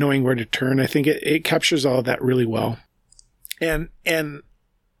not knowing where to turn. I think it captures all of that really well. And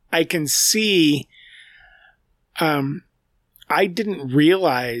I can see, I didn't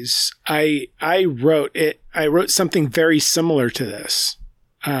realize I wrote something very similar to this.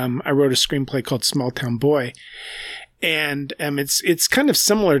 I wrote a screenplay called Small Town Boy, and it's kind of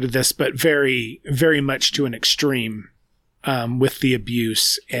similar to this, but very, very much to an extreme, with the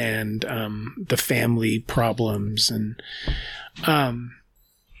abuse and the family problems, and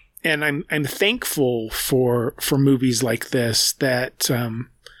I'm thankful for movies like this that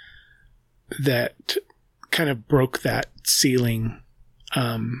kind of broke that ceiling,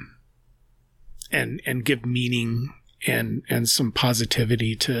 and give meaning and some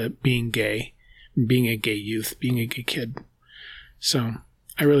positivity to being gay, being a gay youth, being a gay kid. So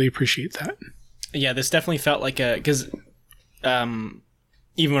I really appreciate that. Yeah, this definitely felt like because even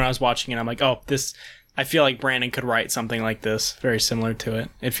when I was watching it, I'm like, I feel like Brandon could write something like this, very similar to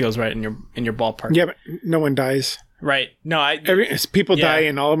it. It feels right in your ballpark. Yeah, but no one dies. Right. No, people die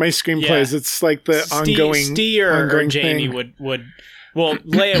in all of my screenplays. Yeah. It's like the ongoing Jamie thing. would. Well,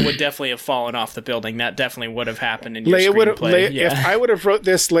 Leia would definitely have fallen off the building. That definitely would have happened in your screenplay. If I would have wrote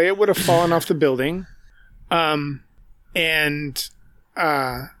this, Leia would have fallen off the building, and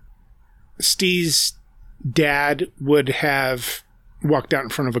Steve's dad would have walked out in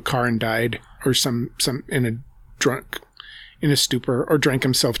front of a car and died, or some in a stupor, or drank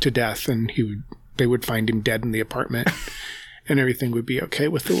himself to death, and they would find him dead in the apartment, and everything would be okay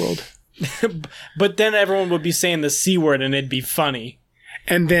with the world. But then everyone would be saying the C word, and it'd be funny.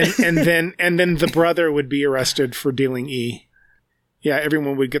 And then the brother would be arrested for dealing E. Yeah,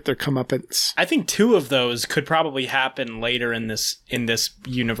 everyone would get their comeuppance. I think 2 of those could probably happen later in this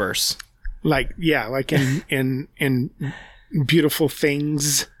universe. Like in Beautiful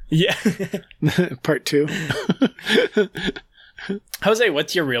Things. Yeah. Part 2. Jose,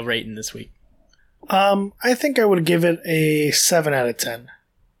 what's your real rating this week? I think I would give it a 7 out of 10.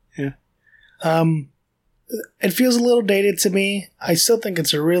 Yeah. It feels a little dated to me. I still think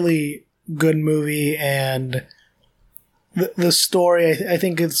it's a really good movie, and the story, I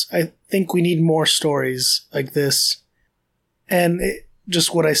think we need more stories like this. And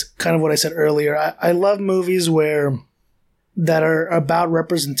just what I said earlier, I love movies that are about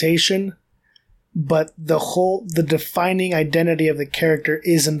representation, but the defining identity of the character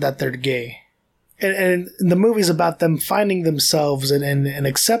isn't that they're gay. And the movie's about them finding themselves and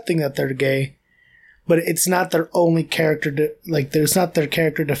accepting that they're gay, but it's not their only character. There's not their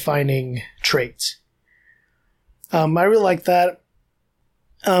character defining traits. I really like that.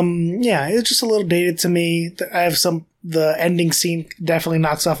 Yeah, it's just a little dated to me. The ending scene definitely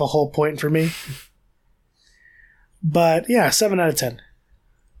knocks off a whole point for me. But yeah, 7 out of 10.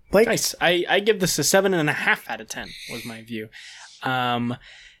 Blake? Nice. I give this a 7.5 out of 10 was my view.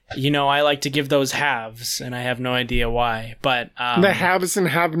 I like to give those halves, and I have no idea why. But the haves and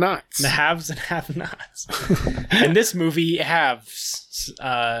have-nots. The haves and have-nots. And this movie halves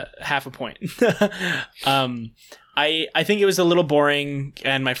half a point. I think it was a little boring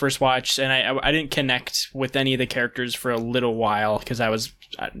in my first watch, and I didn't connect with any of the characters for a little while because I was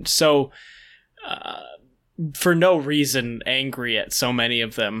so for no reason angry at so many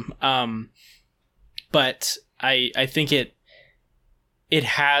of them. But I think it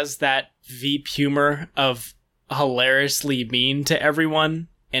has that Veep humor of hilariously mean to everyone,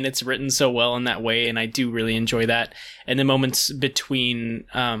 and it's written so well in that way, and I do really enjoy that. And the moments between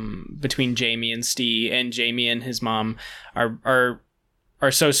Jamie and Steve, and Jamie and his mom are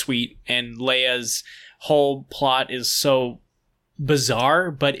so sweet, and Leia's whole plot is so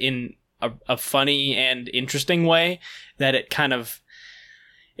bizarre, but in a funny and interesting way that it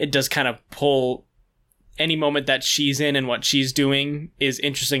does kind of pull. Any moment that she's in and what she's doing is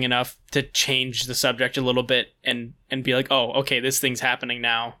interesting enough to change the subject a little bit and be like, oh, okay, this thing's happening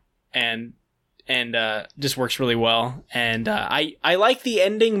now, and just works really well. And I like the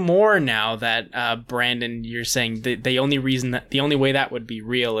ending more now that Brandon, you're saying the only way that would be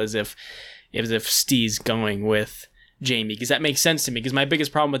real is if Steve's going with Jamie, because that makes sense to me. Because my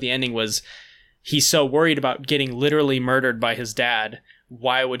biggest problem with the ending was he's so worried about getting literally murdered by his dad.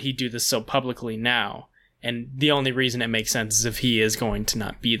 Why would he do this so publicly now? And the only reason it makes sense is if he is going to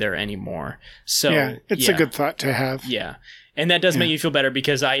not be there anymore. So yeah, it's a good thought to have. Yeah. And that does make me feel better,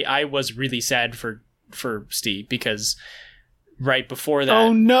 because I was really sad for Steve, because right before that...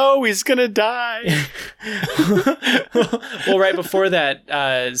 Oh no, he's going to die. Well, right before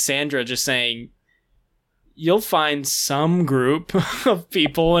that, Sandra just saying, you'll find some group of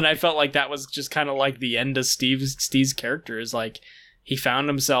people. And I felt like that was just kind of like the end of Steve's character, is like he found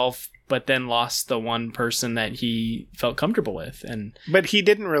himself, but then lost the one person that he felt comfortable with. But he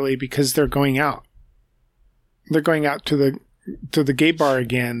didn't really, because they're going out. They're going out to the gay bar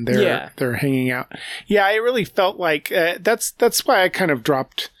again. They're hanging out. Yeah, I really felt like that's why I kind of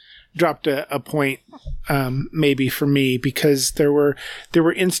dropped a point, maybe for me, because there were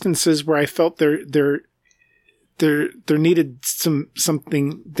instances where I felt there needed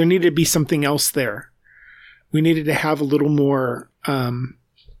something. There needed to be something else there. We needed to have a little more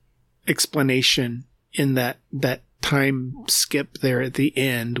explanation in that time skip there at the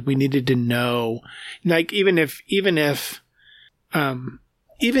end. We needed to know, like, even if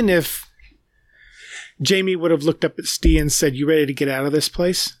Jamie would have looked up at Steve and said, "You ready to get out of this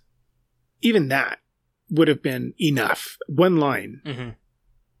place?" Even that would have been enough. One line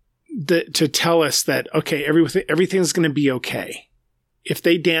to tell us that, okay, everything's going to be okay. If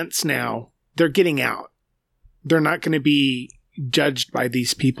they dance now, they're getting out. They're not going to be judged by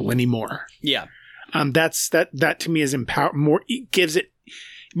these people anymore. Yeah. That to me is more. It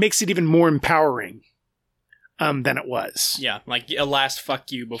makes it even more empowering than it was. Yeah, like a last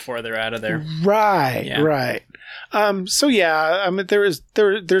fuck you before they're out of there. Right, yeah. Right. So yeah, I mean there's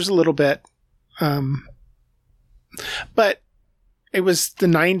a little bit, but it was the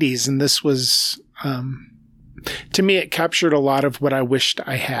 90s, and this was to me it captured a lot of what I wished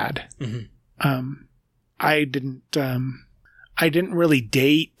I had. Mm-hmm. I didn't really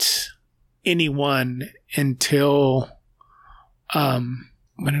date anyone until when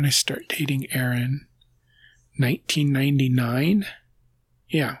did I start dating Erin? 1999.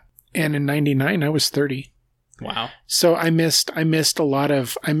 Yeah, and in 99 I was 30. Wow. So I missed a lot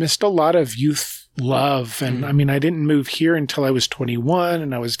of youth love, and I mean I didn't move here until I was 21,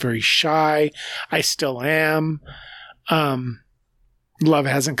 and I was very shy. I still am. Love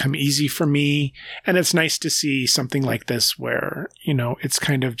hasn't come easy for me, and it's nice to see something like this where, you know, it's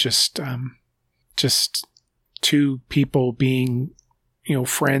kind of just two people being, you know,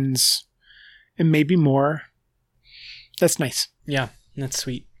 friends and maybe more. That's nice. Yeah, that's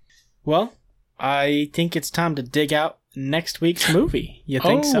sweet. Well, I think it's time to dig out next week's movie. You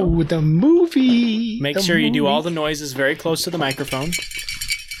think so? Oh, the movie. Make sure you do all the noises very close to the microphone.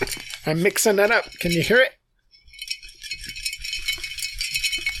 I'm mixing that up. Can you hear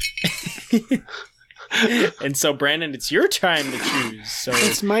it? And so, Brandon, it's your time to choose. So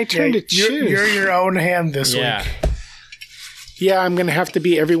It's my turn to choose. You're your own hand this week. Yeah, I'm going to have to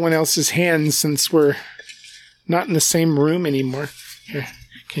be everyone else's hands since we're not in the same room anymore. Here,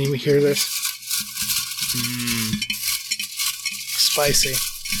 can you hear this? Spicy.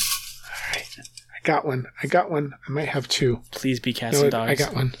 All right. I got one. I might have two. Please be cats and dogs. I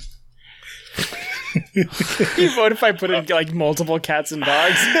got one. What if I put in like multiple cats and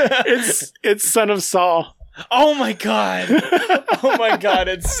dogs? It's Son of Saul. Oh my god! Oh my god!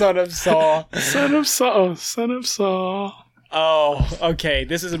 It's Son of Saul. Son of Saul. Son of Saul. Oh, okay.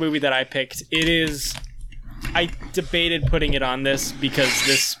 This is a movie that I picked. It is. I debated putting it on this because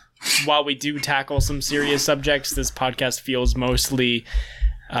this, while we do tackle some serious subjects, this podcast feels mostly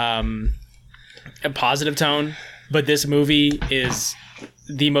a positive tone. But this movie is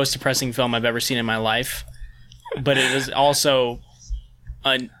the most depressing film I've ever seen in my life. But it is also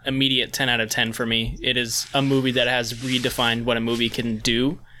an immediate 10 out of 10 for me. It is a movie that has redefined what a movie can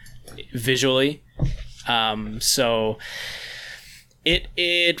do visually. So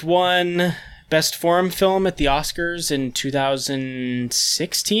it won Best Foreign Film at the Oscars in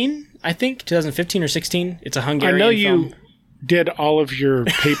 2016, I think. 2015 or 16. It's a Hungarian film. I know you did all of your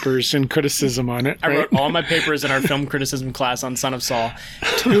papers and criticism on it, right? I wrote all my papers in our film criticism class on Son of Saul,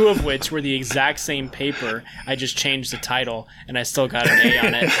 2 of which were the exact same paper. I just changed the title, and I still got an A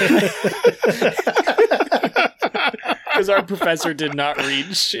on it. Because our professor did not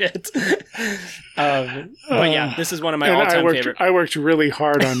read shit. But yeah, this is one of my all-time favorite. I worked really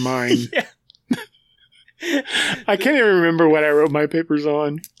hard on mine. Yeah. I can't even remember what I wrote my papers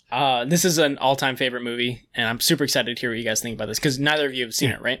on. This is an all-time favorite movie, and I'm super excited to hear what you guys think about this, because neither of you have seen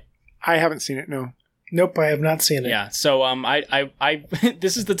it, right? I haven't seen it, no. Nope, I have not seen it. Yeah, so I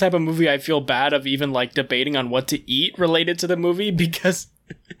this is the type of movie I feel bad of even like debating on what to eat related to the movie, because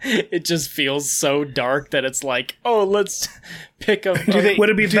it just feels so dark that it's like, oh, let's pick up. Would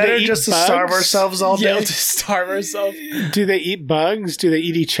it be better just to starve ourselves all day? Yeah, to starve ourselves. Do they eat bugs? Do they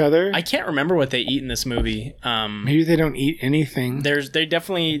eat each other? I can't remember what they eat in this movie. Maybe they don't eat anything. They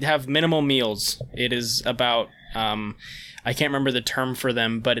definitely have minimal meals. It is about I can't remember the term for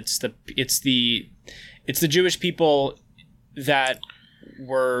them, but it's the Jewish people that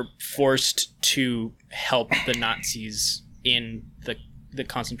were forced to help the Nazis in the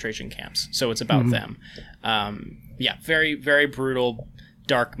concentration camps. So it's about them. Yeah, very, very brutal,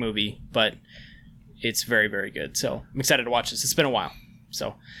 dark movie, but it's very, very good. So I'm excited to watch this. It's been a while.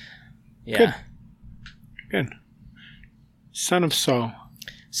 So, yeah. Good. Son of Saul.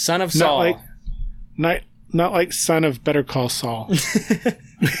 Son of Saul. Not like Son of Better Call Saul. We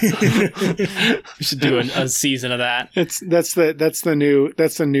should do a season of that. That's the new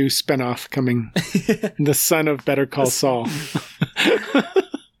spinoff coming. The Son of Better Call Saul.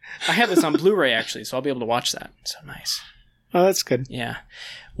 I have this on Blu-ray actually, so I'll be able to watch that. So nice. Oh, that's good. Yeah.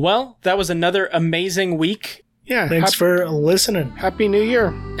 Well, that was another amazing week. Yeah. Thanks for listening. Happy New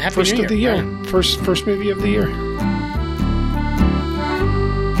Year. Happy First New of the Year. year. Right. First movie of the year.